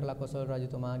පූජා කරලා කොසල්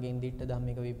රජතුමාගෙන් දිට්ඨ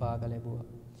ධම්මික විපාක ලැබුවා.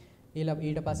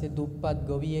 ඊට පස්සේ දුප්පත්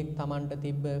ගොවියෙක් තමන්ට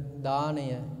තිබ්බ දාණය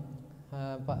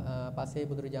පස්සේ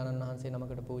බුදුරජාණන් වහන්සේ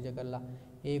නමකට පූජා කළා.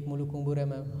 ඒ මුළු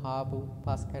කුඹුරෙම හාපු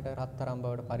පස් කැට රත්තරන්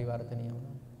බවට පරිවර්තනය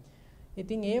වුණා.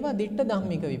 ඉතින් ඒවා දිට්ඨ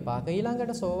ධම්මික විපාක.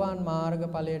 ඊළඟට සෝවාන් මාර්ග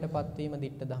ඵලයටපත් වීම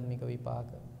දිට්ඨ ධම්මික විපාක.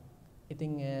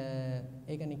 ඉතින්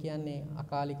ඒකනේ කියන්නේ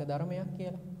අකාලික ධර්මයක්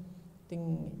කියලා. ඉතින්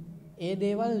ඒ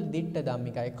දේවල් දිට්ඨ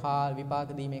ධම්මිකයි. විපාක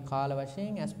දීමේ කාල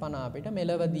වශයෙන් අස්පනා අපිට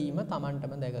මෙලවදීම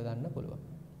Tamanටම දැක ගන්න පුළුවන්.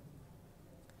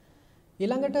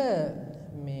 ඊළඟට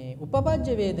මේ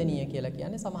උපපජ්ජ වේදනීය කියලා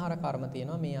කියන්නේ සමහර කර්ම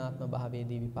තියෙනවා මේ ආත්ම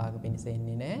භාවයේදී විපාක පිණිස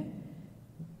එන්නේ නැහැ.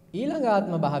 ඊළඟ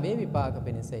ආත්ම භාවයේ විපාක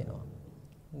පිණිස එනවා.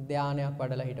 ධානයක්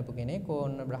වඩලා හිටපු කෙනෙක්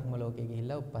ඕන්න බ්‍රහ්ම ලෝකේ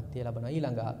ගිහිල්ලා උප්පත්තිය ලබනවා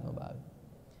ඊළඟ ආත්ම භාවයේ.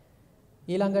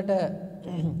 ඊළඟට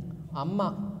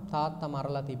අම්මා තාත්තා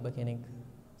මරලා තිබ්බ කෙනෙක්,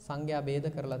 සංඝයා ભેද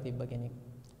කරලා තිබ්බ කෙනෙක්,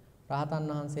 රහතන්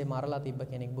වහන්සේ මරලා තිබ්බ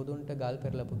කෙනෙක්, බුදුන්ට ගල්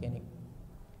පෙරලපු කෙනෙක්.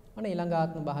 අනේ ඊළඟ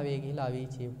ආත්ම භාවයේ ගිහිල්ලා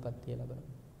අවීචී උප්පත්තිය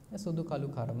ලබනවා. සුදු කළු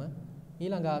කර්ම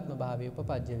ඊළඟ ආත්ම භාවයේ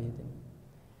උපපජ්ජ වේදනීය.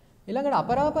 ඊළඟට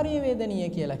අපරාපරිය වේදනීය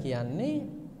කියලා කියන්නේ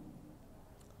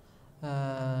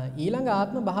ඊළඟ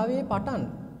ආත්ම භාවයේ පටන්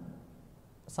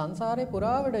සංසාරේ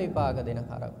පුරාවට විපාක දෙන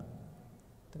කර්ම.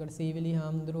 එතකොට සීවිලි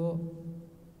හාමුදුරුවෝ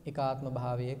එක ආත්ම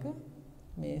භාවයක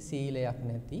මේ සීලයක්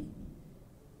නැති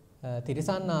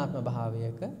තිරිසන් ආත්ම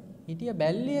භාවයක හිටිය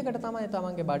බැල්ලියකට තමයි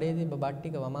තමන්ගේ බඩේ තිබ්බ බත්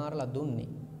ටික වමාරලා දුන්නේ.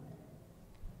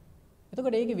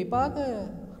 එතකොට ඒකේ විපාක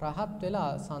රහත් වෙලා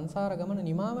සංසාර ගමන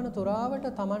නිමාවන තුරාවට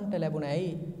තමන්ට ලැබුණා.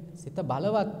 ඇයි? සිත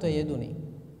බලවත්ව යෙදුනේ.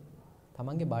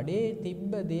 තමන්ගේ බඩේ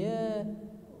තිබ්බ දෙය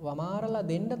වමාරලා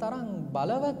දෙන්න තරම්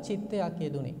බලවත් චිත්තයක්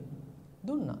යෙදුනේ.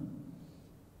 දුන්නා.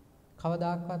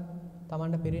 කවදාකවත්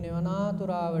තමන්ට පිරිනවන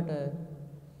තුරාවට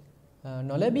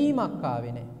නොලැබීමක්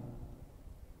ආවේ නැහැ.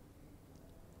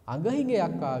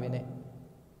 අගහිඟයක් ආවේ නැහැ.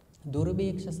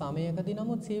 දුර්භීක්ෂ සමයකදී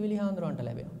නමුත් සීවිලි හාමුදුරන්ට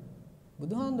ලැබෙනවා.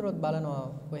 බුදුහාමුදුරුවෝත් බලනවා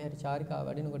කොහේ හරි චාරිකාව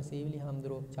වඩිනකොට සීවිලි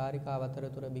හාමුදුරුවෝ චාරිකාව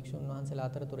අතරතුර භික්ෂුන් වහන්සේලා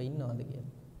අතරතුර ඉන්නවද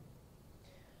කියලා.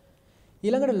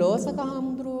 ඊළඟට ලෝසක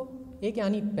හාමුදුරුවෝ ඒකේ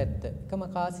අනිත් පැත්ත, එකම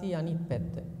කාසිය අනිත්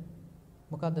පැත්ත.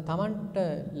 මොකද්ද? Tamanට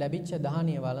ලැබිච්ච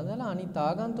දාහනිය වළඳලා අනිත්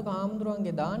ආගන්තුක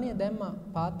හාමුදුරුවන්ගේ දාහනිය දැම්ම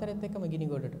පාත්‍රෙත් එක්කම ගිනි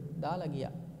ගොඩට දාලා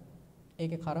ගියා.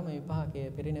 ඒකේ කර්ම විපාකයේ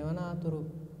පිරිනවන අතුරු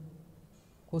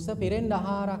කුස පිරෙන්න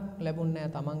ආහාරක් ලැබුණ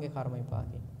නැහැ Tamanගේ කර්ම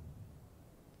විපාකේ.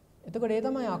 එතකොට ඒ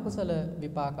තමයි අකුසල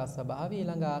විපාක ස්වභාවය.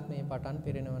 ඊළඟ ආත්මයේ පටන්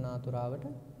පිරිනවන අතුරාවට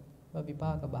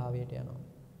විපාක භාවයට යනවා.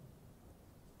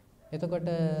 එතකොට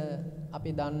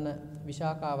අපි දන්න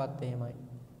විශාකාවත් එහෙමයි.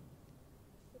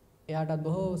 එයාටත්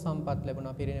බොහෝ සම්පත්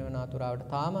ලැබුණා පිරිනවන අතුරාවට.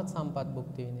 තාමත් සම්පත්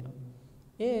භුක්ති විඳිනවා.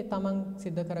 ඒ තමන්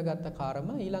සිද්ධ කරගත්ත කර්ම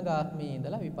ඊළඟ ආත්මයේ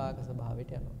ඉඳලා විපාක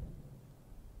ස්වභාවයට යනවා.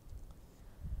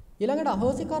 ඊළඟට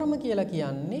අහෝසි කර්ම කියලා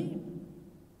කියන්නේ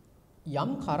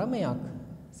යම් කර්මයක්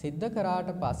සිද්ධ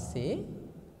කරාට පස්සේ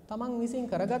තමන් විසින්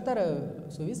කරගත්තර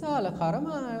සුවිශාල කර්ම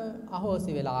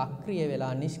අහෝසි වෙලා අක්‍රිය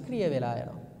වෙලා නිෂ්ක්‍රිය වෙලා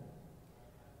යනවා.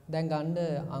 දැන් ගන්න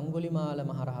අඟුලිමාල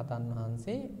මහරහතන්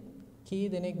වහන්සේ කී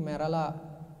දෙනෙක් මැරලා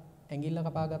ඇඟිල්ල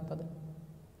කපා ගත්තද?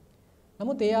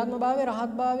 නමුත් ඒ ආත්ම භාවයේ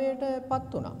රහත්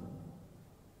භාවයටපත් වුණා.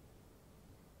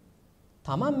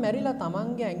 තමන් මැරිලා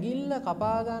තමන්ගේ ඇඟිල්ල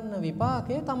කපා ගන්න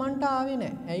විපාකය තමන්ට ආවේ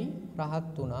නැහැ. ඇයි?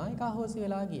 රහත් වුණා. ඒක අහෝසි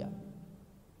වෙලා ගියා.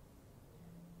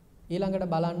 ඊළඟට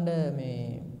බලන්න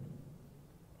මේ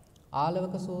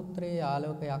ආලවක සූත්‍රයේ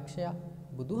ආලවක යක්ෂයා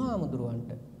බුදුහාමුදුරුවන්ට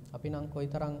අපි නම්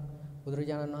කොයිතරම්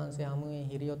බුදුරජාණන් වහන්සේ හමුවේ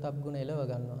හිරියොතප් ගුණ එලව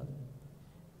ගන්නවද?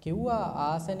 කිව්වා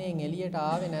ආසනයෙන් එළියට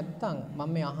ආවේ නැත්තම්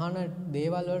මම මේ අහන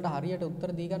දේවල් වලට හරියට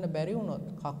උත්තර දී ගන්න බැරි වුණොත්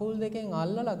කකුල් දෙකෙන්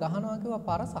අල්ලලා ගහනවා කිව්වා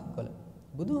පරසක්වල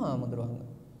බුදුහාමුදුරුවන්ව.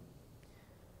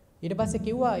 ඊට පස්සේ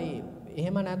කිව්වා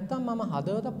එහෙම නැත්තම් මම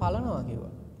හදවත පලනවා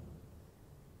කිව්වා.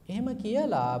 එහෙම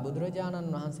කියලා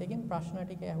බුදුරජාණන් වහන්සේගෙන් ප්‍රශ්න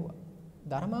ටික ඇහුවා.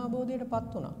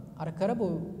 ධර්මාබෝධයටපත් වුණා. අර කරපු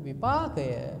විපාකය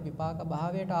විපාක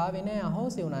භාවයට ආවේ නැහැ,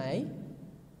 අහෝසි වුණා. ඇයි?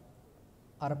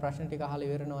 අර ප්‍රශ්න ටික අහලා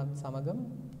ඉවරනවත් සමගම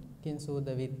කිංසූද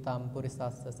විත්තම්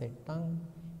පුරිසස්ස සෙට්ටං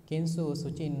කිංසූ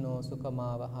සුචින්නෝ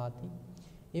සුකමාවහාති.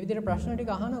 මේ විදිහට ප්‍රශ්න ටික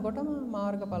අහනකොටම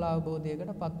මාර්ගඵල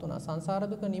අවබෝධයකටපත් වුණා. සංසාර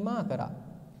දුක නිමා කරා.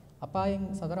 අපායෙන්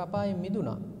සතර අපායෙන්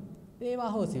මිදුණා. ඒවා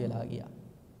අහෝසි වෙලා ගියා.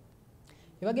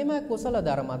 ඒ වගේම කුසල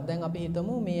ධර්මත් දැන් අපි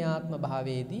හිතමු මේ ආත්ම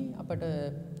භාවයේදී අපට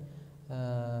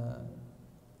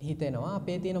හිතෙනවා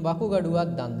අපේ තියෙන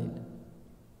වකුගඩුවක් දන් දෙන්න.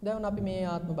 දැන් අපි මේ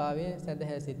ආත්ම භාවයේ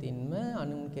සදහැ සිතින්ම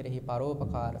අනුන් කෙරෙහි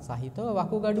පරෝපකාර සහිතව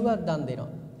වකුගඩුවක් දන් දෙනවා.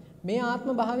 මේ ආත්ම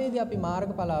භාවයේදී අපි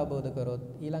මාර්ගඵල අවබෝධ කරොත්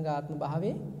ඊළඟ ආත්ම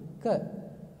භාවයේක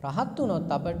රහත්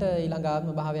වුණොත් අපට ඊළඟ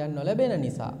ආත්ම භාවයන් නොලැබෙන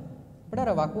නිසා අපට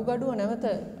අර වකුගඩුව නැවත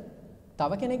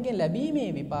තව කෙනෙක්ගෙන්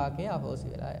ලැබීමේ විපාකය අහෝසි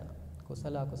වෙලා යනවා.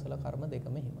 කුසල අකුසල කර්ම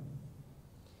දෙකම එහෙමයි.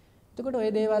 එතකොට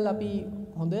ওই දේවල් අපි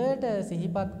හොඳට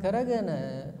සිහිපත් කරගෙන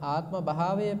ආත්ම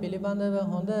භාවය පිළිබඳව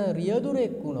හොඳ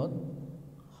රියදුරෙක් වුණොත්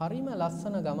හරිම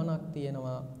ලස්සන ගමනක්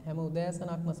තියෙනවා. හැම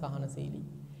උදෑසනක්ම සහනශීලී.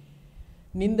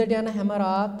 නින්දට යන හැම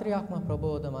රාත්‍රියක්ම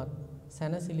ප්‍රබෝධමත්,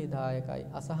 සැනසිලිදායකයි,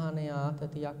 අසහනය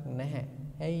ආතතියක් නැහැ.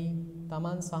 ඇයි?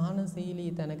 Taman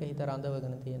සහනශීලී තැනක හිත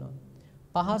රඳවගෙන තියෙනවා.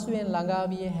 පහසුවෙන් ළඟා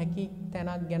විය හැකි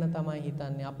තැනක් ගැන තමයි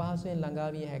හිතන්නේ. අපහසුවෙන් ළඟා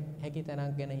විය හැකි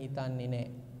තැනක් ගැන හිතන්නේ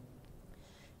නැහැ.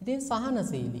 ඉතින්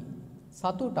සහනශීලී,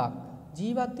 සතුටක්,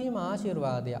 ජීවත් වීම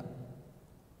ආශිර්වාදයක්.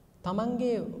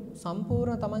 තමන්ගේ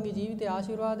සම්පූර්ණ තමන්ගේ ජීවිතයේ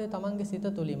ආශිර්වාදය තමන්ගේ සිත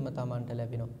තුළින්ම තමන්ට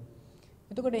ලැබෙනවා.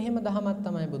 එතකොට එහෙම දහමක්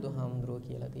තමයි බුදුහාමුදුරුවෝ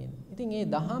කියලා තියෙන්නේ. ඉතින් මේ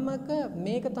දහමක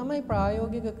මේක තමයි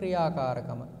ප්‍රායෝගික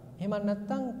ක්‍රියාකාරකම. එහෙම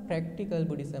නැත්නම් ප්‍රැක්ටිකල්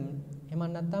බුද්දිසම්. එහෙම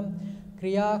නැත්නම්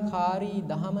ක්‍රියාකාරී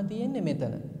දහම තියෙන්නේ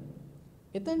මෙතන.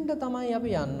 එතෙන්ට තමයි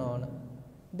අපි යන්න ඕන.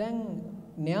 දැන්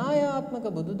න්‍යායාත්මක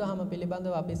බුදුදහම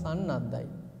පිළිබඳව අපි සන්නද්ධයි.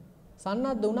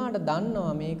 සන්නද්ධ වුණාට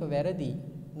දන්නවා මේක වැරදි.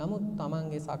 නමුත්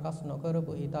තමන්ගේ සකස්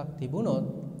නොකරපු හිතක් තිබුණොත්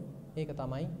ඒක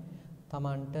තමයි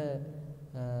තමන්ට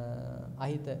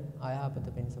අහිත අයහපත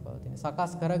පිණිස පවතින.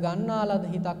 සකස් කර ගන්නා ලද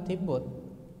හිතක් තිබ්බොත්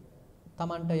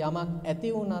තමන්ට යමක් ඇති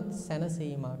වුණත්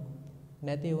සැනසීමක්,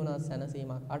 නැති වුණත්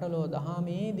සැනසීමක්. අටලෝ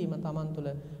දහමේදීම තමන් තුළ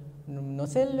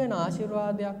නොසෙල්වෙන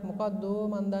ආශිර්වාදයක් මොකක්ද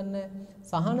මන් දන්නේ.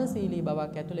 සහනශීලී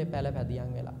බවක් ඇතුලේ පැලපැදියම්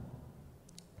වෙලා.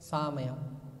 සාමයක්,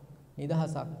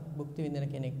 නිදහසක් භුක්ති විඳින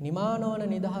කෙනෙක්, නිමානවන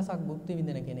නිදහසක් භුක්ති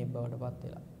විඳින කෙනෙක් බවට පත්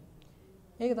වෙලා.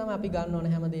 ඒක තමයි අපි ගන්න ඕන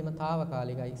හැමදේම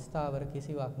తాවකාලිකයි, ස්ථාවර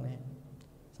කිසිවක් නැහැ.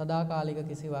 සදාකාලික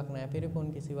කිසිවක් නැහැ,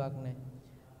 පිරිපුන් කිසිවක් නැහැ.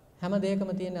 හැම දෙයකම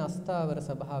තියෙන අස්ථාවර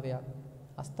ස්වභාවයක්.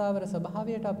 අස්ථාවර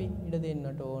ස්වභාවයට අපි ඉඩ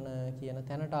දෙන්නට ඕන කියන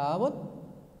තැනට ආවොත්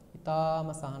ඊටාම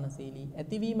සහනශීලී,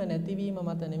 ඇතිවීම නැතිවීම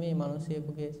මත නෙමෙයි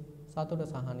මිනිසියෙකුගේ සතුට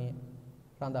සහනය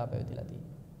රඳා පැවතිලා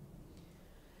තියෙන්නේ.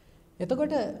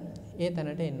 එතකොට ඒ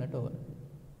තැනට එන්නට ඕන.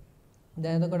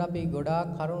 දැන් එතකොට අපි ගොඩාක්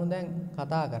කරුණු දැන්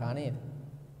කතා කරා නේද?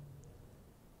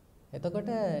 එතකොට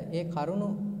ඒ කරුණු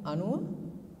අනුව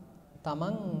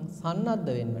තමන් සන්නද්ධ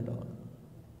වෙන්නට ඕන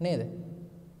නේද?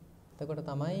 එතකොට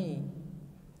තමයි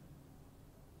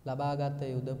ලබාගත්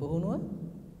යුද පුහුණුව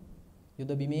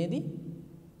යුද බිමේදී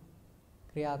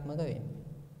ක්‍රියාත්මක වෙන්නේ.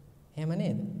 එහෙම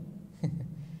නේද?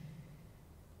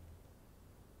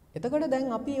 එතකොට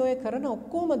දැන් අපි ඔය කරන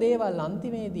ඔක්කොම දේවල්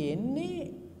අන්තිමේදී එන්නේ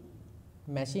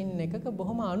මැෂින් එකක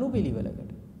බොහොම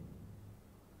අනුපිළිවෙලකට.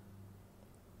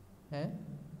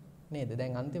 නේද?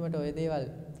 දැන් අන්තිමට ඔය දේවල්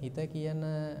හිත කියන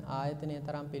ආයතනය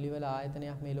තරම් පිළිවෙල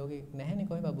ආයතනයක් මේ ලෝකේ නැහැනේ.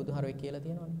 කොහෙවත් බුදුහාරෝ කියලා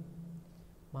තියෙනවනේ.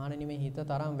 මහණෙනි මේ හිත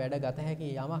තරම් වැඩ ගත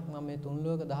හැකි යමක් මම මේ තුන්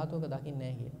ලෝක ධාතුවක දකින්නේ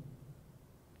නැහැ කියලා.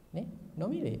 නේ?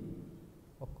 නොමිලේ.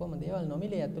 ඔක්කොම දේවල්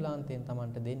නොමිලේ ඇතුළාන්තයෙන්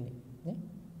Tamanට දෙන්නේ. නේ?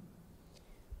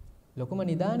 ලොකුම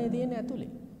නිදානේ තියෙන්නේ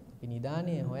ඇතුලේ. අපි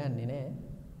නිදානේ හොයන්නේ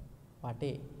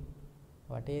නැහැ.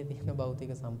 වටේ තියෙන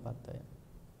භෞතික සම්පත්වය.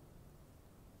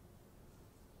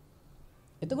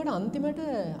 එතකොට අන්තිමට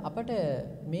අපට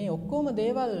මේ ඔක්කොම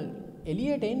දේවල්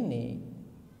එළියට එන්නේ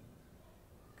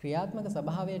ක්‍රියාත්මක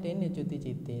ස්වභාවයට එන්නේ චුති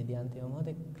චිත්තේදී අන්තිම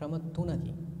මොහොතේ ක්‍රම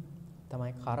තුනකින්.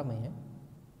 තමයි කර්මය,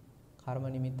 කර්ම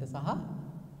නිමිත්ත සහ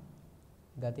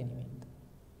ගති නිමිත්ත.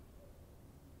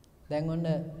 දැන් ඔන්න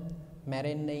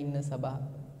මැරෙන්න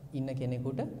ඉන්න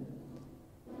කෙනෙකුට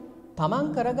තමන්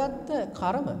කරගත්ත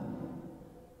කර්ම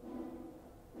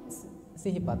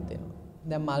සිහිපත් වෙනවා.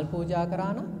 දැන් මල් පූජා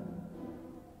කරා නම්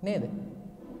නේද?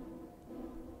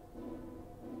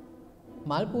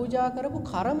 මල් පූජා කරපු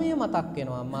කර්මය මතක්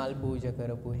වෙනවා. මල් පූජා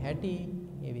කරපු හැටි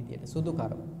මේ විදිහට සුදු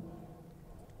කර්ම.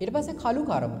 ඊට පස්සේ කළු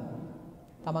කර්ම.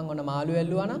 තමන් ඔන්න මාළු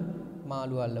ඇල්ලුවා නම්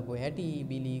මාළු අල්ලපු හැටි,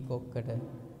 බිලි කොක්කට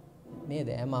නේද?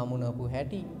 එම අමුණපු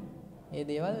හැටි. මේ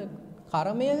දේවල්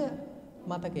කර්මය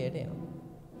මතකයට එනවා.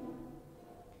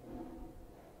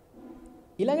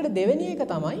 ඊළඟට දෙවෙනි එක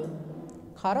තමයි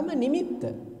කර්ම නිමිත්ත.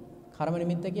 කර්ම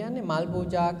නිමිත්ත කියන්නේ මල්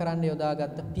පූජා කරන්න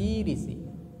යොදාගත්ත පීරිසි,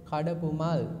 කඩපු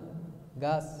මල්,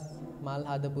 ගස්, මල්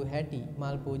හදපු හැටි,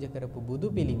 මල් පූජා කරපු බුදු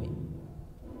පිළිමේ.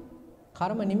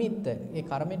 කර්ම නිමිත්ත. ඒ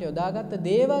කර්මයට යොදාගත්ත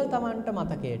දේවල් Tamanට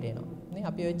මතකයට එනවා. නේ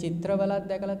අපි ওই චිත්‍රවලත්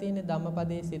දැකලා තියෙන්නේ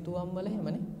ධම්මපදයේ සිතුවම් වල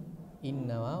එහෙමනේ.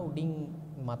 ඉන්නවා උඩින්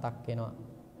මතක් වෙනවා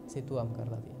සිතුවම්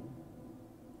කරලා තියෙනවා.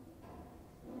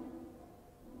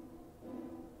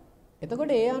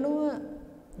 එතකොට ඒ අනුව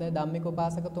දැන් ධම්මික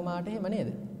උපාසකතුමාට එහෙම නේද?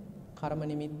 කර්ම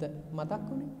නිමිත්ත මතක්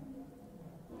වුණේ.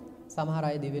 සමහර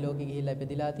අය දිව්‍ය ලෝකෙ ගිහිල්ලා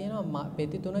ඉපදිලා තියෙනවා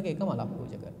පෙති තුනක එක මලක්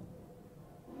පූජා කරලා.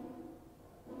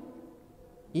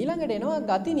 ඊළඟට එනවා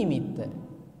ගති නිමිත්ත.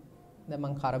 දැන්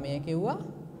මං කර්මය කිව්වා,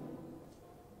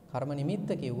 කර්ම නිමිත්ත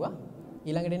කිව්වා.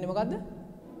 ඊළඟට එන්නේ මොකද්ද?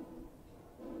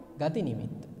 ගති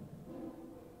නිමිත්ත.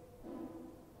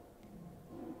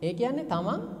 ඒ කියන්නේ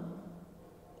තමන්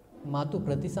මතු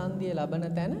ප්‍රතිසන්දිය ලබන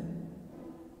තැන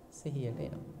සිහියට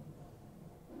එනවා.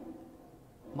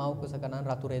 මව් කුසක නම්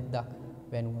රතු රෙද්දක්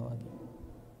වෙනුවා වගේ.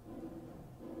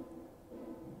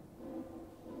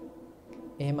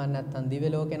 එහෙම නැත්නම් දිව්‍ය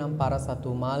ලෝකේ නම්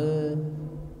පරසතු මල්,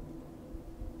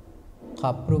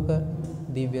 කප්රුක,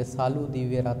 දිව්‍ය සලු,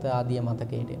 දිව්‍ය රත ආදී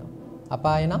මතකයට එනවා.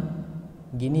 අපාය නම්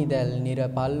ගිනි දැල්,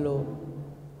 නිරපල්ලෝ,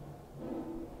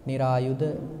 නිරායුධ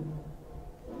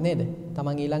නේද?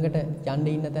 තමන් ඊළඟට යන්න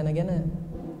ඉන්න තැන ගැන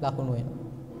ලකුණු වෙනවා.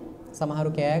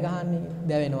 සමහරු කෑ ගහන්නේ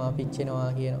දැවෙනවා,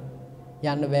 පිච්චෙනවා කියනවා.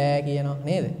 යන්න බෑ කියනවා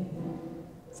නේද?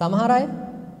 සමහර අය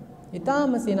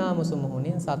ඊටාම සිනාමුසු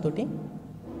මුහුණින් සතුටින්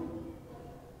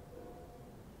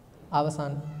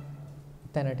අවසන්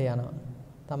තැනට යනවා.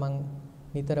 තමන්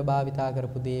නිතර භාවිතා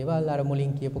කරපු දේවල් අර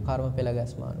මුලින් කියපු කර්ම පෙළ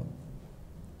ගැස්ම අනුව.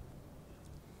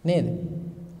 නේද?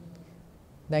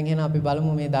 දැන් එහෙනම් අපි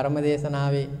බලමු මේ ධර්ම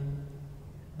දේශනාවේ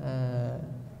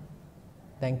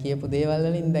දැන් කියපු දේවල්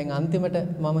වලින් දැන් අන්තිමට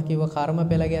මම කිව්ව කර්ම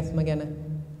පෙළ ගැස්ම ගැන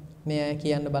මේ අය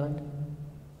කියන්න බලන්න.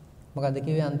 මොකද්ද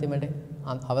කිව්වේ අන්තිමට?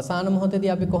 අවසාන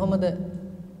මොහොතේදී අපි කොහොමද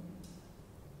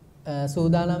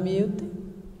සූදානම් විය යුත්තේ?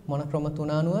 මොන ක්‍රම තුන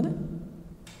අනුවද?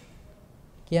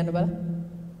 කියන්න බලන්න.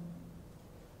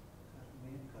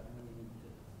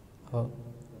 ඔව්.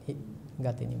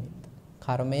 ගති නිමිත්ත.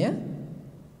 කර්මය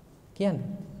කියන්නේ.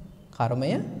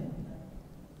 කර්මය,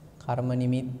 කර්ම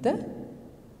නිමිත්ත,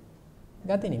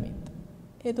 ගති නිමිත්ත.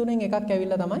 ඒ තුනෙන් එකක්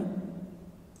ඇවිල්ලා තමයි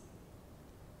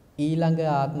ඊළඟ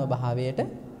ආත්ම භාවයට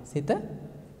සිත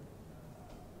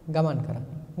ගමන්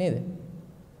කරන්නේ. නේද?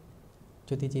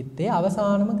 චුති චිත්තේ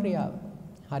අවසානම ක්‍රියාව.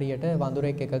 හරියට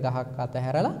වඳුරෙක් එක ගහක්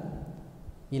අතහැරලා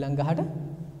ඊළඟ ගහට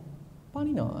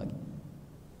පනිනවා වගේ.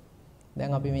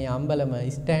 දැන් අපි මේ අම්බලම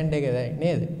ස්ටෑන්ඩ් එක දැන්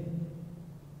නේද?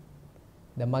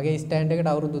 දැන් මගේ ස්ටෑන්ඩ් එකට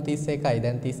අවුරුදු 31යි.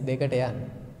 දැන් 32ට යන්නේ.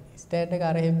 ස්ටෑන්ඩ් එක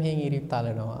අර මෙහෙන් ඉරිත්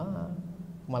තලනවා.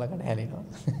 මලකට හැලෙනවා.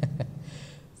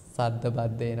 සද්ද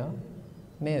බද්ද එනවා.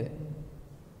 නේද?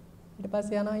 ඊට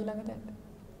පස්සේ යනවා ඊළඟ තැනට.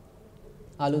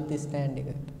 අලුත් ස්ටෑන්ඩ්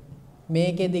එකට.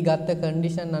 මේකෙදි ගත්ත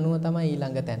කන්ඩිෂන් අනුව තමයි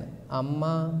ඊළඟ තැන.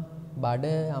 අම්මා බඩ,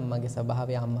 අම්මගේ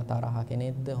ස්වභාවය, අම්මා තරහ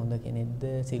කෙනෙක්ද, හොඳ කෙනෙක්ද,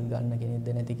 සිල් ගන්න කෙනෙක්ද,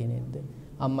 නැති කෙනෙක්ද,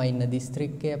 අම්මා ඉන්න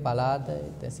දිස්ත්‍රික්කය, පළාත,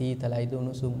 සීතලයිද,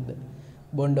 උණුසුම්ද,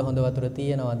 බොණ්ඩ හොඳ වතුර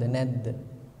තියෙනවද නැද්ද,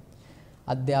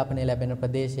 අධ්‍යාපනය ලැබෙන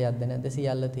ප්‍රදේශයක්ද නැද්ද,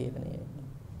 සියල්ල තීරණය වෙනවා.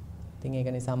 ඉතින්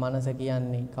ඒක නිසා මනස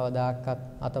කියන්නේ කවදාකවත්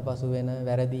අතපසු වෙන,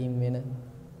 වැරදීම් වෙන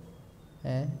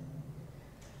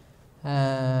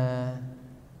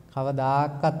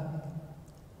කවදාකවත්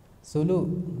සුළු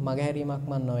මගහැරීමක්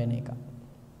මන් නොවන එක.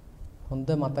 හොඳ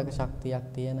මතක ශක්තියක්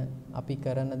තියෙන, අපි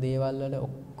කරන දේවල් වල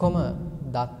ඔක්කොම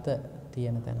දත්ත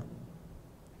තියෙන තැන.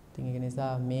 ඉතින් ඒක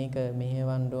නිසා මේක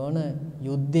මෙහෙවන්න ඕන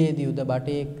යුද්ධයේදී යුද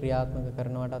බටේ ක්‍රියාත්මක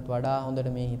කරනවටත් වඩා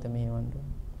හොඳට මේ හිත මෙහෙවන්න ඕන.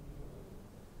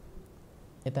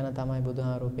 එතන තමයි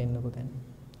බුදුහාරෝ පෙන්නපු තැන.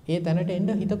 ඒ තැනට එන්න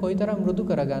හිත කොයිතරම් මෘදු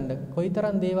කරගන්න,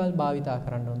 කොයිතරම් දේවල් භාවිතා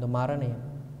කරන්න ඕනද? මරණය.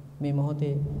 මේ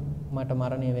මොහොතේ මට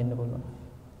මරණය වෙන්න පුළුවන්.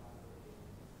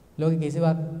 ලෝකෙ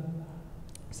කිසිවක්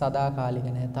සදාකාලික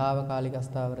නැහැ. తాවකාලික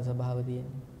අස්ථාවර ස්වභාව තියෙන.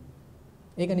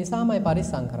 ඒක නිසාමයි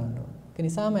පරිස්සම් කරන්න ඕන. ඒක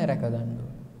නිසාමයි රැක ගන්න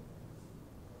ඕන.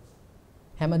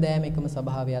 හැමදෑම එකම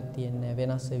ස්වභාවයක් තියෙන්නේ,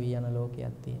 වෙනස් වෙවි යන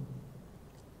ලෝකයක් තියෙන.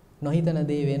 නොහිතන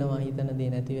දේ වෙනවා, හිතන දේ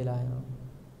නැති වෙලා යනවා.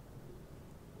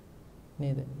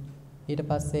 නේද? ඊට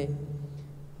පස්සේ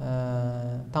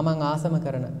තමන් ආසම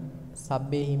කරන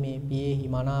සබ්බේහි මේ පියේහි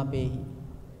මනාපේහි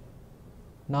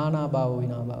නානා භාව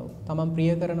විනා භාව. තමන්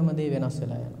ප්‍රිය කරනම දේ වෙනස්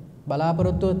වෙලා යනවා.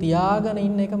 බලාපොරොත්තුව තියාගෙන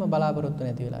ඉන්න එකම බලාපොරොත්තු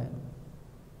නැති වෙලා යනවා.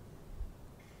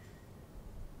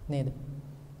 නේද?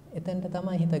 එතෙන්ට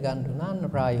තමයි හිත ගන්න නාන්න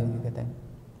ප්‍රායෝගික තැන.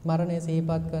 මරණය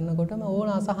සිහිපත් කරනකොටම ඕන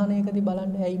අසහනයකදී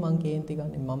බලන්න ඇයි මං කේන්ති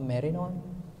ගන්නෙ? මං මැරෙනවනේ.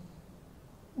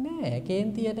 නෑ,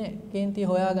 කේන්තිය නෑ. කේන්තිය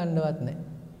හොයාගන්නවත් නෑ.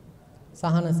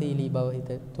 සහනශීලී බව හිත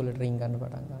තුලට රින් ගන්න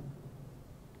පටන් ගන්නවා.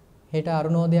 හෙට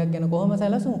අරුණෝදයක් ගැන කොහොම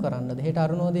සැලසුම් කරන්නද? හෙට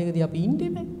අරුණෝදයකදී අපි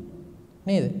ඉන්නේ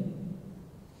නේද?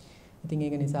 ඉතින්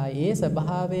ඒක නිසා ඒ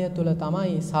ස්වභාවය තුල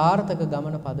තමයි සාර්ථක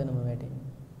ගමන පදනම වැටෙන්නේ.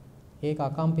 ඒක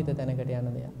අකම්පිත තැනකට යන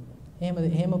දෙයක්.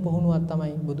 එහෙම පුහුණුවක්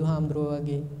තමයි බුදුහාමුදුරුවෝ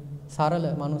වගේ සරල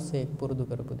මිනිස්සෙක් පුරුදු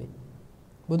කරපු දෙය.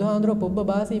 බුදුහාමුදුරුවෝ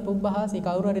පුබ්බහාසී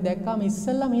කවුරු හරි දැක්කාම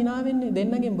ඉස්සෙල්ලාම hina වෙන්නේ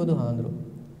දෙන්නගෙන් බුදුහාමුදුරුවෝ.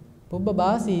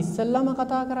 පුබ්බහාසී ඉස්සෙල්ලාම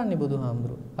කතා කරන්නේ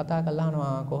බුදුහාමුදුරුවෝ. කතා කළා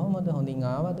අහනවා කොහොමද, හොඳින්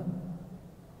ආවද?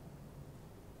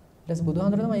 ඊට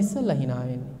බුදුහාමුදුරුවෝ තමයි ඉස්සෙල්ලා hina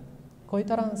වෙන්නේ.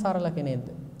 කොයිතරම් සරල කෙනෙක්ද?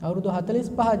 අවුරුදු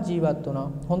 45ක් ජීවත්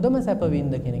වුණා. හොඳම සැප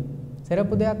වින්ද කෙනෙක්.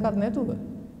 සරපු දෙයක්වත් නැතුව.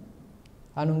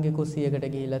 අනුන්ගේ කුස්සියකට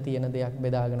ගිහිලා තියෙන දෙයක්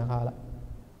බෙදාගෙන කාලා.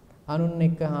 අනුන්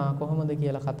එක්ක කොහොමද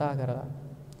කියලා කතා කරලා.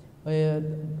 ඔය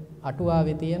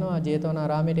අටුවාවේ තියෙනවා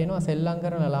ජේතවනාරාමයට එනවා සෙල්ලම්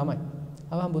කරන ළමයි.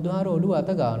 අවහන් බුදුහාර ඔළුව අත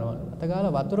ගන්නවලු. අත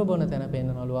ගාලා වතුර බොන තැන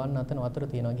පෙන්නනවලු. අන්න අතන වතුර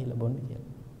තියනවා ගිහිල්ලා බොන්න කියලා.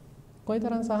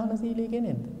 කොයිතරම් සහනශීලී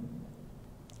කෙනෙක්ද?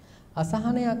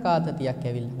 අසහනයක් ආතතියක්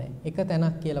ඇවිල්ලා නැහැ. එක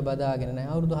තැනක් කියලා බදාගෙන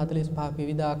නැහැ. අවුරුදු 45ක්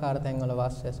විවිධාකාර තැන්වල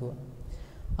වස් ඇසුවා.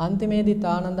 අන්තිමේදී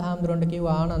ආනන්ද හාමුදුරන්ට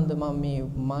කිව්වා ආනන්ද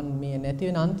මම මේ නැති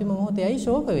වෙන අන්තිම මොහොතේ ඇයි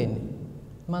ශෝක වෙන්නේ?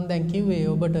 මම දැන් කිව්වේ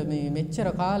ඔබට මේ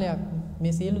මෙච්චර කාලයක්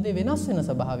මේ සියලු දේ වෙනස් වෙන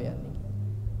ස්වභාවයක් නේ.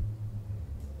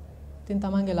 ඉතින්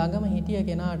තමන්ගේ ළඟම හිටිය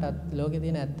කෙනාටත් ලෝකේ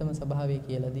තියෙන ඇත්තම ස්වභාවය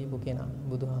කියලා දීපු කෙනා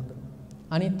බුදුහාමුදුරුවෝ.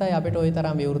 අනිත් අය අපිට ওই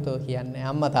තරම් විවෘතව කියන්නේ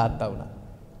අම්මා තාත්තා වුණා.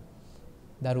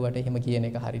 දරුවට එහෙම කියන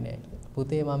එක හරි නෑ කියලා.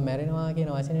 පුතේ මම මැරෙනවා කියන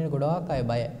වචනේ ගොඩාක් අය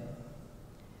බයයි.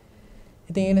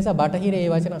 ඉතින් ඒ නිසා බටහිරේ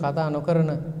මේ වචන කතා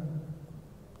නොකරන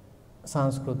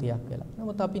සංස්කෘතියක් වෙලා.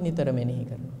 නමුත් අපි නිතර මෙනෙහි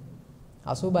කරනවා.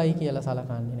 අසුබයි කියලා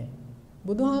සලකන්නේ නෑ.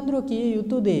 බුදුහාඳුරෝ කිය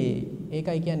යුතු දේ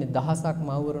ඒකයි කියන්නේ දහසක්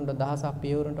මව්වරුන්ට දහසක්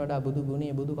පියවරුන්ට වඩා බුදු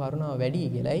ගුණේ බුදු කරුණාව වැඩි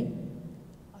කියලායි.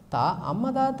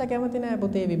 අම්මා තාත්තා කැමති නෑ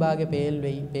පුතේ විභාගේ ෆේල්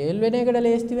වෙයි. ෆේල් වෙන එකට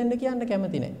ලේස්ති වෙන්න කියන්න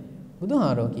කැමති නෑ.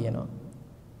 බුදුහාරෝ කියනවා.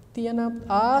 තියෙන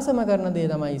ආසම කරන දේ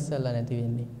තමයි ඉස්සල්ලා නැති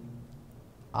වෙන්නේ.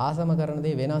 ආසම කරන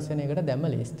දේ වෙනස් වෙන එකට දැම්ම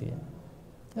ලේස්ති වෙනවා.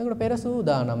 ඒකට පෙර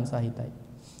සූදානම් සහිතයි.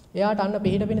 එයාට අන්න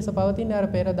පිහිට පිණිස පවතින අර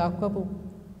පෙර දක්වපු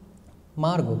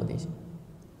මාර්ගෝපදේශය.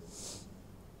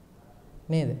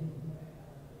 නේද?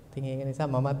 ඉතින් ඒක නිසා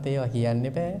මමත් ඒවා කියන්න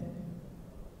එපා.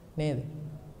 නේද?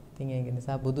 ඉතින් ඒක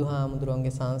නිසා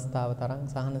බුදුහාමුදුරන්ගේ සංස්ථාව තරම්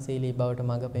සහනශීලී බවට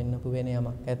මඟ පෙන්වපු වෙන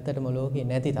යමක් ඇත්තටම ලෝකේ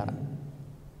නැති තරම්.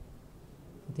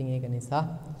 ඉතින් ඒක නිසා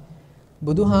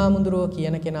බුදුහාමුදුරෝ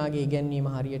කියන කෙනාගේ ඉගැන්වීම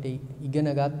හරියට ඉගෙන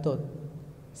ගත්තොත්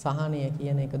සහනය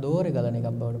කියන එක දෝරේ ගලන එකක්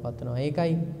බවට පත් වෙනවා.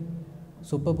 ඒකයි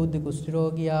සුපබුද්ධි කුෂ්ඨ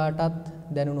රෝගියාටත්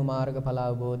දැනුණු මාර්ගඵල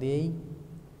අවබෝධයයි.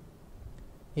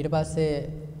 ඊට පස්සේ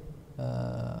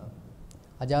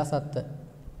අජාසත්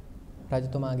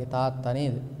රජතුමාගේ තාත්තා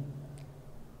නේද?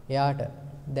 එයාට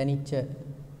දැනිච්ච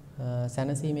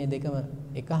සැනසීමේ දෙකම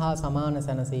එක හා සමාන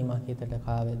සැනසීමක් හිතට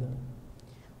කාවැදුණා.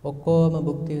 ඔක්කොම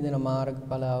භුක්ති විඳින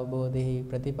මාර්ගඵල අවබෝධෙහි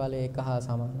ප්‍රතිඵලය එක හා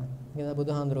සමානයි. ඒක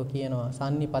බුදුහාඳුරෝ කියනවා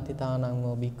සම්නිපතිතානං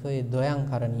වූ භික්ඛවේ ද්වයං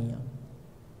කරණීය.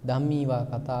 ධම්මීවා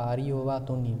කතා අරියෝවා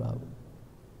තුන්නීවා.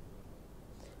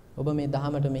 ඔබ මේ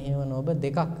ධහමට මෙහෙවන ඔබ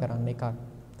දෙකක් කරන්න. එකක්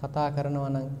කතා කරනවා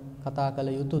නම් කතා කළ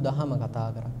යුතු ධහම කතා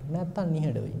කරන්න. නැත්තම්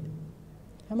නිහඬව ඉන්න.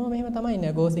 හැමෝම එහෙම තමයි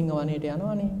නේ. ගෝසිංහ වනයේට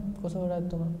යනවනේ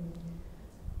කොසවරත්තුමා.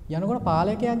 යනකොට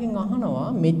පාලකයාගෙන්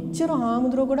අහනවා මෙච්චර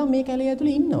හාමුදුරුවෝ ගොඩක් මේ කැලේ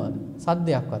ඇතුලේ ඉන්නවද?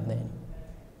 සද්දයක්වත් නැහැ.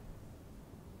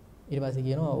 ඊට පස්සේ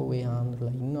කියනවා ඔව් ඒ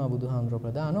හාමුදුරුවෝ ඉන්නවා බුදුහාමුදුරුවෝ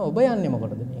ප්‍රදාන. ඔබ යන්නේ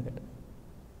මොකටද මේකට?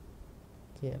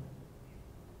 කියලා.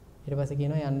 ඊට පස්සේ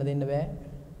කියනවා යන්න දෙන්න බෑ.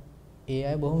 ඒ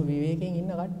අය බොහොම විවේකයෙන්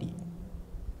ඉන්න කට්ටිය.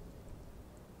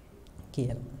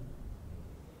 කියලා.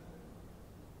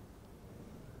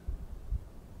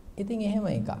 ඉතින් එහෙම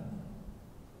එකක්.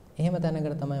 එහෙම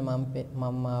තැනකට තමයි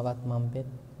මම ආවත් මම්පෙත්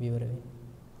විවර වෙන්නේ.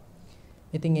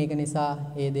 ඉතින් ඒක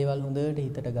නිසා මේ දේවල් හොඳට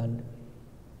හිතට ගන්න.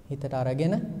 හිතට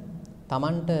අරගෙන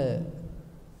Tamanට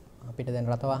අපිට දැන්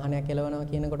රත වාහනයක් එලවනවා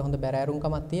කියනකොට හොඳ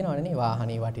බැරෑරුම්කමක් තියෙනවනේ නේ.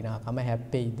 වාහනේ වටිනාකම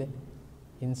හැප්පෙයිද?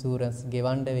 ඉන්ෂුරන්ස්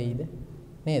ගෙවන්න වෙයිද?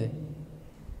 නේද?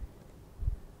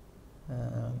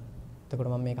 එතකොට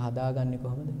මම මේක හදාගන්නේ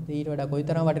කොහොමද? ඊට වඩා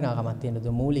කොයිතරම් වටිනාකමක් තියෙනවද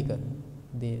මූලික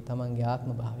දේ තමන්ගේ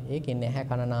ආත්ම භාවය. ඒකෙන් නැහැ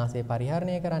කනනාසය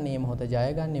පරිහරණය කරන්නේ, මේ මොහොත ජය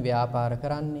ගන්න, ව්‍යාපාර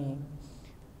කරන්නේ,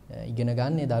 ඉගෙන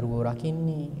ගන්න, දරුවෝ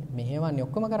රකින්නේ, මෙහෙවන්නේ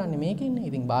ඔක්කොම කරන්නේ මේකෙන්නේ.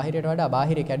 ඉතින් බාහිරයට වඩා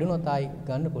බාහිරේ කැඩුනොත් ආයි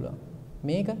ගන්න පුළුවන්.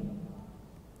 මේක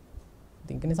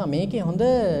ඉතින් ඒ නිසා මේකේ හොඳ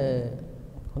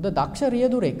දක්ෂ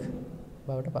රියදුරෙක්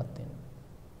බවට පත් වෙනවා.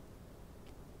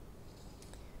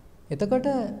 එතකොට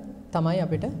තමයි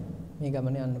අපිට මේ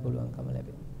ගමනේ යන්න පුළුවන්කම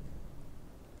ලැබෙන්නේ.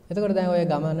 එතකොට දැන් ඔය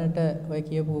ගමනට ඔය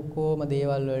කියපු කොම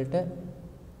දේවල් වලට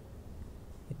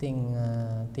ඉතින්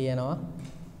තියෙනවා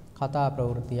කතා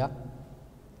ප්‍රවෘත්තියක්.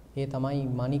 ඒ තමයි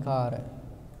මණිකාර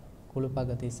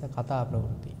කුළුපගතිස්ස කතා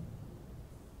ප්‍රවෘත්තිය.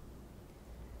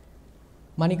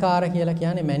 මණිකාර කියලා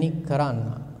කියන්නේ මැණික් කරන්න.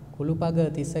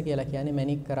 කුළුපගතිස්ස කියලා කියන්නේ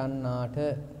මැණික් කරන්නාට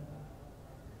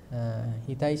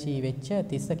හිතයිසී වෙච්ච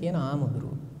තිස්ස කියන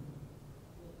ආමුදුරුව.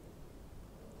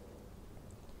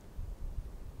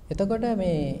 එතකොට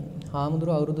මේ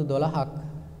හාමුදුරුවෝ අවුරුදු 12ක්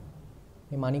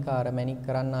මේ මණිකාර මැණික්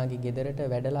කරන්නාගේ ගෙදරට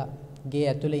වැඩලා ගේ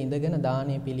ඇතුලේ ඉඳගෙන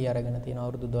දානේ පිළි අරගෙන තියෙන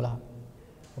අවුරුදු 12ක්.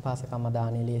 උපාසකම්ම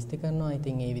දානේ ලේස්ති කරනවා.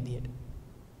 ඉතින් ඒ විදිහට.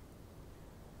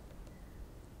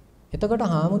 එතකොට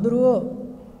හාමුදුරුවෝ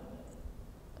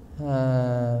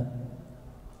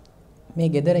මේ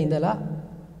ගෙදර ඉඳලා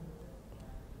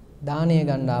දානය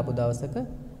ගන්න ආපු දවසක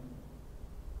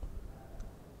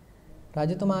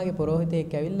රජතුමාගේ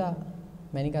පොරොහිතෙක් ඇවිල්ලා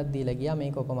මැණිකක් දීලා ගියා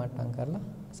මේක ඔපමට්ටම් කරලා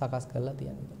සකස් කරලා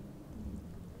තියන්න.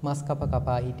 මස්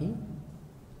කපා හිටි.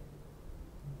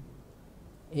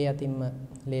 ඒ අතින්ම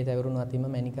ලේ තැවරුණු අතින්ම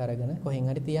මැණික අරගෙන කොහෙන්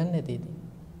හරි තියන්න ඇති ඉතින්.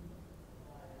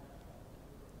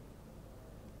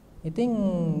 ඉතින්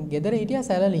ගෙදර හිටියා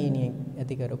සැලලිහිණියෙක්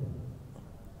ඇති කරපු.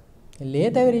 ලේ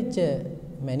තැවිරිච්ච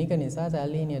මැණික නිසා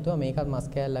සැලලිහිණිය හිතුවා මේකත් මස්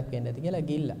කෑල්ලක් වෙන්න ඇති කියලා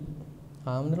ගිල්ලා.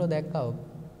 හාමුදුරුවෝ දැක්කා ඔබ.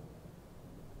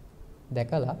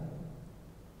 දැකලා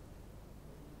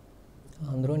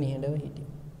හාමුදුරුවෝ නිහඬව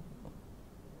හිටියා.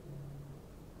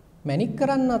 මැණික්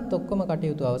කරන්නත් ඔක්කොම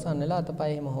කටයුතු අවසන් වෙලා අතපය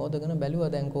එහෙම හොදගෙන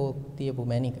බැලුවා දැන් කෝ තියපු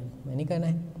මැණික. මැණික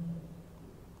නැහැ.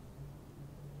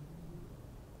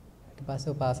 ඊට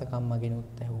පස්සේ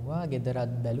උපාසකම්මගෙනුත් ඇහුවා,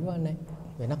 ගෙදරත් බැලුවා නැහැ.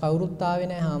 වෙන කවුරුත් ආවේ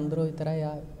නැහැ, හාමුදුරුවෝ විතරයි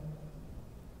ආවේ.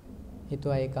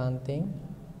 හිතුවා ඒකාන්තයෙන්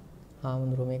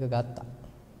හාමුදුරුවෝ මේක ගත්තා.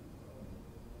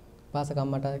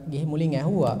 උපාසකම්මට ගිහි මුලින්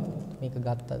ඇහුවා මේක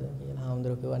ගත්තද කියලා.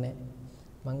 හාමුදුරුවෝ කිව්වා නැහැ.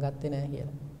 මං ගත්තේ නැහැ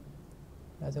කියලා.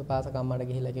 ඊපස්සේ උපාසකම්මට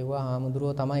ගිහිල්ලා කිව්වා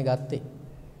හාමුදුරුවෝ තමයි ගත්තේ.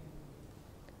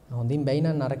 හොඳින් බැයි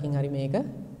නම් නරකින් හරි මේක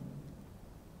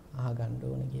අහගන්න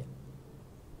ඕනේ කියලා.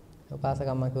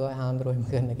 උපාසකම්ම කිව්වා හාමුදුරුවෝ එහෙම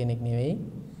කරන කෙනෙක් නෙවෙයි.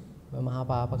 ඔබ මහා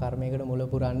පාප කර්මයකට මුල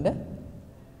පුරන්න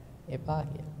එපා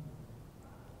කියලා.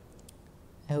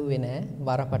 ඇහුවේ නැහැ.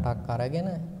 වරපටක් අරගෙන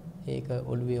ඒක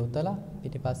ඔළුවේ උතලා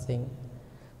පිටිපස්සෙන්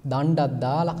දණ්ඩක්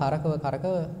දාලා කරකව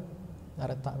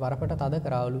අර වරපට තද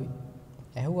කරා ඔළුවේ.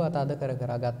 ඇහුවා තද කර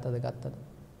ගත්තද?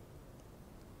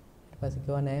 ඊට පස්සේ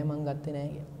කිව්වා නෑ මං ගත්තේ නෑ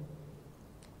කියලා.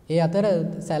 ඒ අතර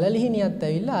සැලලිහිණියත්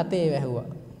ඇවිල්ලා අතේ වැහුවා.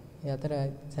 ඒ අතර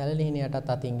සැලලිහිණියටත්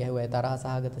අතින් ගැහුවා. ඒ තරහ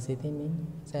සහගත සිතින් ඉන්නේ.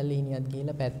 සැලලිහිණියත්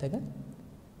ගිහිල්ලා පැත්තක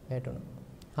වැටුණා.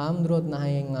 හාමුදුරුවොත්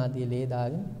නහයෙන් ආදී ලේ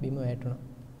දාගෙන බිම වැටුණා.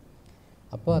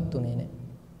 අපවත් උනේ නෑ.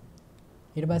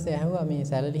 ඊට පස්සේ ඇහුවා මේ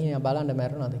සැලලිහිණිය බලන්න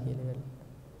මැරුණාද කියලා.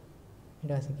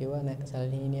 ඊට පස්සේ කිව්වා නෑ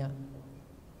සැලලිහිණිය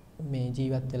මේ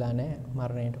ජීවත් වෙලා නැහැ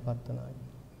මරණයටපත් වුණා.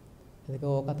 ඒක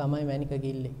ඕක තමයි මැණික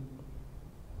ගිල්ලේ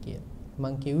කියලා.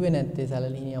 මං කිව්වේ නැත්තේ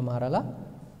සැලලිහිණිය මරලා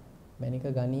මැණික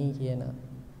ගනී කියන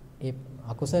ඒ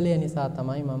අකුසලය නිසා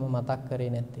තමයි මම මතක් කරේ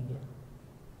නැත්තේ කියලා.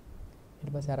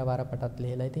 ඊට පස්සේ අර වරපටත්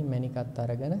ලෙහෙලා ඉතින් මැණිකත්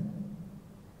අරගෙන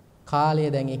කාලය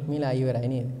දැන් ඉක්මලා ඉවරයි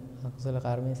නේද? අකුසල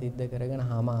කර්මය සිද්ධ කරගෙන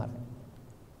හමාර.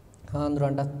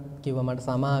 හාමුදුරන්ට කිව්වා මට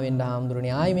සමා වෙන්න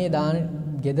හාමුදුරනේ ආයි මේ දාන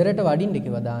ගෙදරට වඩින්න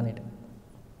කිව්වා දානෙට.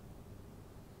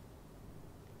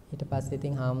 ඊට පස්සේ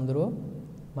ඉතින් හාමුදුරුවෝ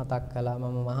මතක් කළා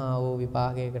මම මහා වූ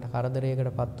විපාකයකට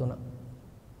කරදරයකටපත් වුණා.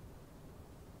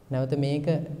 නැවත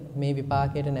මේ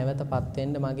විපාකයට නැවතපත්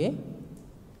වෙන්න මගේ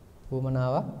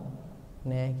වුමනාවක්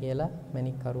නැහැ කියලා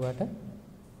මැණික් කරුවට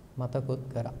මතකුත්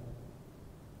කරා.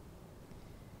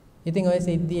 ඉතින් ওই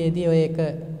සිද්ධියේදී ඔය එක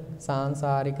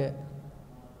සාංශාරික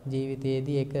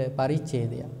ජීවිතයේදී එක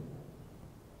පරිච්ඡේදයක්.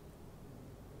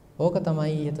 ඕක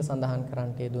තමයි ඉහත සඳහන්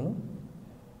කරන්නට යෙදුණු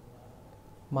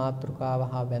මාතෘකාව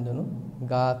හා බැඳුණු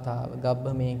ගාථාව.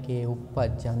 ගබ්බමේකේ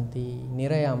uppajjanti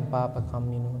nirayam papa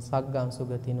kammino saggam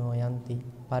sugatino yanti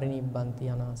parinibbanti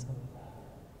anasam.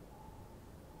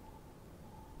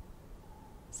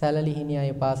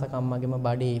 සැලලිහිණියයි උපාසකම්මගෙම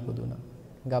බඩේ ඉපදුණා.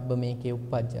 ගබ්බමේකේ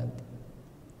uppajjanti.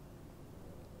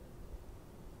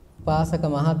 උපාසක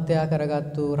මහත්තයා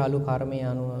කරගත්තු රළු කර්මය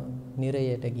අනුව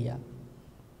නිරයට ගියා.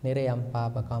 nirayam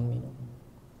papa kammino.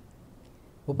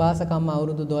 උපාසකම්ම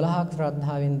අවුරුදු 12ක්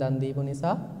ශ්‍රද්ධාවෙන් දන් දීපු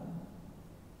නිසා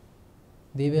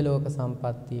දිව්‍ය ලෝක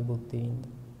සම්පත්තිය භුක්ති විඳ.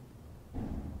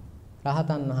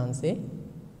 රහතන් වහන්සේ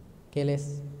කෙලෙස්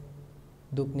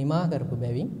දුක් නිමා කරපු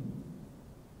බැවින්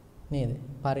නේද?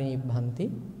 පරිනිබ්බන්ති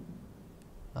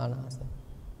ආනාස.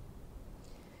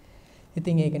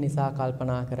 ඉතින් ඒක නිසා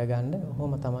කල්පනා කරගන්න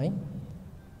ඔහොම තමයි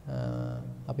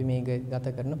අපි මේක ගත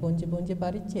කරන පුංචි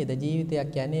පරිච්ඡේද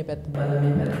ජීවිතයක් යන්නේ පැත්ත බලන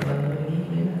මේ පැත්ත බලන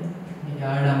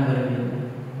ආඩම්බර වෙන්නේ.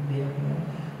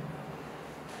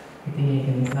 ඉතින් ඒක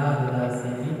නිසා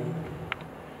උදාසීනි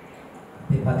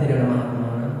මේ පතිරණ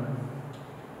මහත්මයා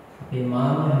අපේ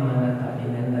මාමහමනත් අපේ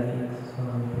නැන්දගේ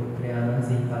ස්වාමි පුත්‍රයාණන්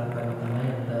සිහිපත් කරලා තමයි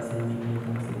උදාසීනි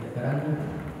කියන සිද්ධ කරන්නේ.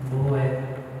 බොහෝ අය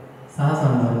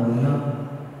සහසම්බන්ධ වුණා.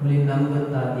 මුලින්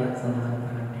නම්වත් ආදියක් සඳහන්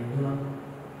කරන්නට යෙදුණා.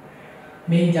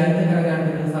 මේ ජනිත කරගන්න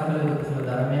තියෙන සකල දුක්ඛ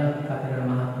ධර්මයන් පතිරණ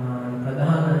මහත්මයාණන්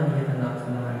ප්‍රධාන හේතන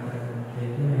සඳහන් කරගෙන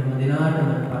හැම දිනාටම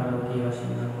පරලෝකීය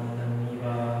වශයෙන් අනුමෝදන්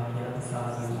වේවා කියලා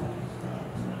සාසන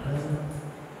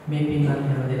මේ පින්වත්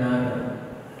හැම දිනාට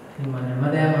මම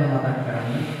හැමදාම මතක්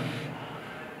කරන්නේ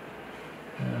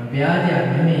ව්‍යාජයක්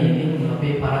නෙමෙයි. ඉතින්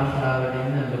අපේ පරම්පරාවට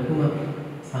එන ලොකුම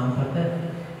සම්පත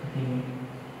ඉතින්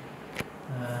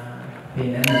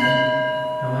පිනන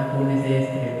තමයි පුණ්‍ය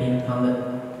ශේෂ්ත්‍රයේ පින් කඳ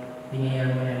ඉතින් ඒ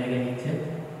අනුව නැගෙනිච්ච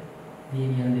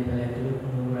දීනියන් දෙපළ ඇතුළු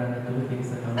නුඹරන් ඇතුළු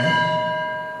පිරිස තමයි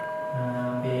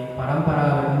අපේ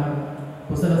පරම්පරාවටම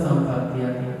කුසල සම්පත්තිය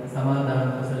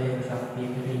සමාදාන කුසලයේ ශක්තිය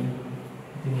පිටින්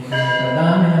ඉතින් මේ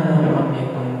ප්‍රධාන හැමෝම අපේ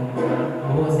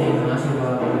බොහෝසේ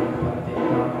ආශිර්වාද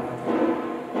පත්වෙනවා.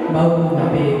 බෞද්ධ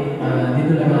අපේ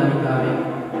දිදුල මාලිකාවේ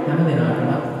හැම දිනකටම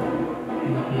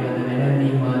අපි අද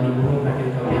වැඩමවීම ආදී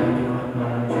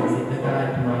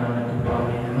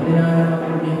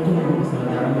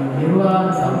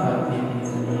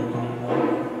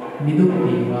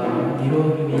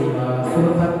නිරෝගී වේවා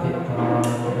සුවපත් වෙත්වා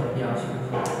කියලා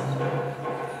ආශිර්වාද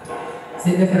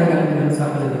සිද්ධ කරගන්න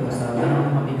සකල දුක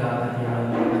සාධන අපි ගාථා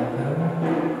කරමු.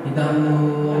 ඉදං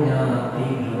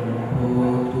ඥාතිනං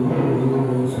හෝතු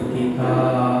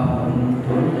සුඛිතා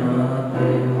හොන්තු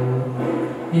ඥාතයෝ.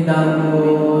 ඉදං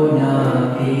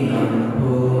ඥාතිනං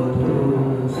හෝතු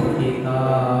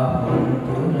සුඛිතා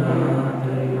හොන්තු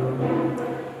ඥාතයෝ.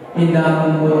 ඉදං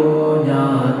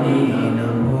ඥාතිනං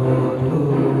හෝතු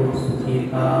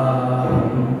සුඛිතා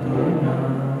හොන්තු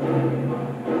ඥාතයෝ.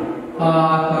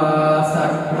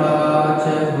 ආකාසට්ඨා ච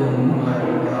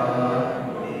බුම්මට්ඨා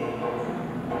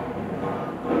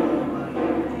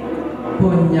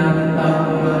පුඤ්ඤන්තං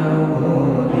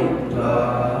අනුමෝදිत्वा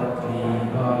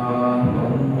දීවාං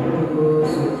හොන්තු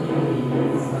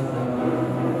සුඛී සදා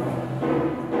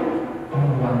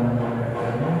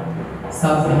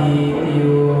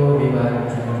සබ්බීතියෝ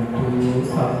විවච්ඡන්තු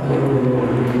සබ්බෝ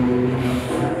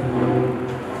විනස්සතු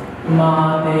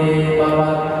මාතේ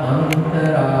භවත්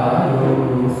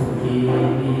අන්තරායෝ සුඛී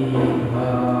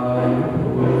දීර්ඝායු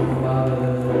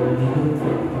භව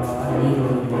නිදුක්ඛා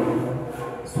නිරෝධී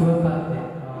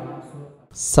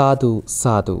සාදු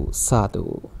සාදු සාදු.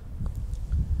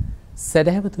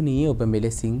 සදහැවතුනි, ඔබ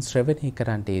මෙලෙසින් ශ්‍රවණය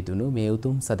කරන්නට යෙදුණු මේ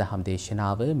උතුම් සදහම්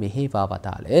දේශනාව මෙහෙවා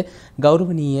වදාළ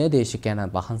ගෞරවනීය දේශකයන්න්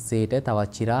වහන්සේට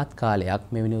තවත් চিරාත් කාලයක්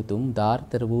මෙවැනි උතුම්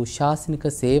දාර්ථර වූ ශාසනික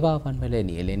සේවාවන් වල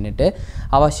නියැලෙන්නට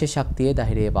අවශ්‍ය ශක්තිය,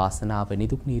 ධෛර්යය, වාසනාව,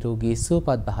 නිදුක් නිරෝගී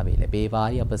සුවපත් භාවය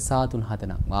ලැබේවායි අප සාදුන්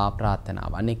හදනවා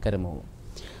ප්‍රාර්ථනාවන් කරමු.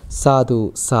 සාදු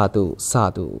සාදු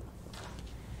සාදු.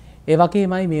 ඒ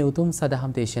වගේමයි මේ උතුම්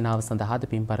සදහම් දේශනාව සඳහා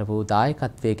පින්පර වූ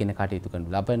දායකත්වයෙන් කටයුතු කරනු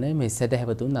ලබන මේ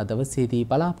සදහැවතුන් අද දවසේදී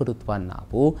බලාපොරොත්තු වන්නා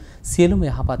වූ සියලුම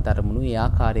යහපත් අරමුණු ඒ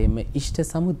ආකාරයෙන්ම ඉෂ්ට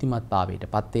සමුද්දිමත් භාවයට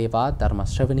පත් වේවා. ධර්ම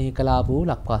ශ්‍රවණය කළා වූ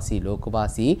ලක්වාසී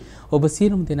ලෝකවාසී ඔබ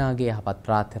සියලුම දෙනාගේ යහපත්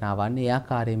ප්‍රාර්ථනාවන් ඒ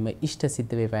ආකාරයෙන්ම ඉෂ්ට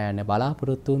සිද්ධ වේවා යන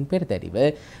බලාපොරොත්තුන් පෙරදැරිව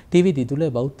ටීවී දිදුල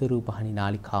බෞද්ධ රූපහානි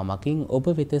නාලිකාවකින්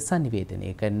ඔබ වෙත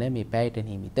sannivedanaya කරන මේ පැයට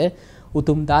නියමිත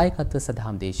උතුම් දායකත්ව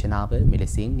සදහම් දේශනාව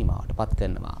මෙලෙසින් නිමවට පත්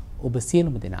කරනවා. ඔබ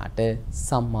සියලුම දෙනාට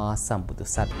සම්මා සම්බුදු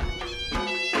සරණයි.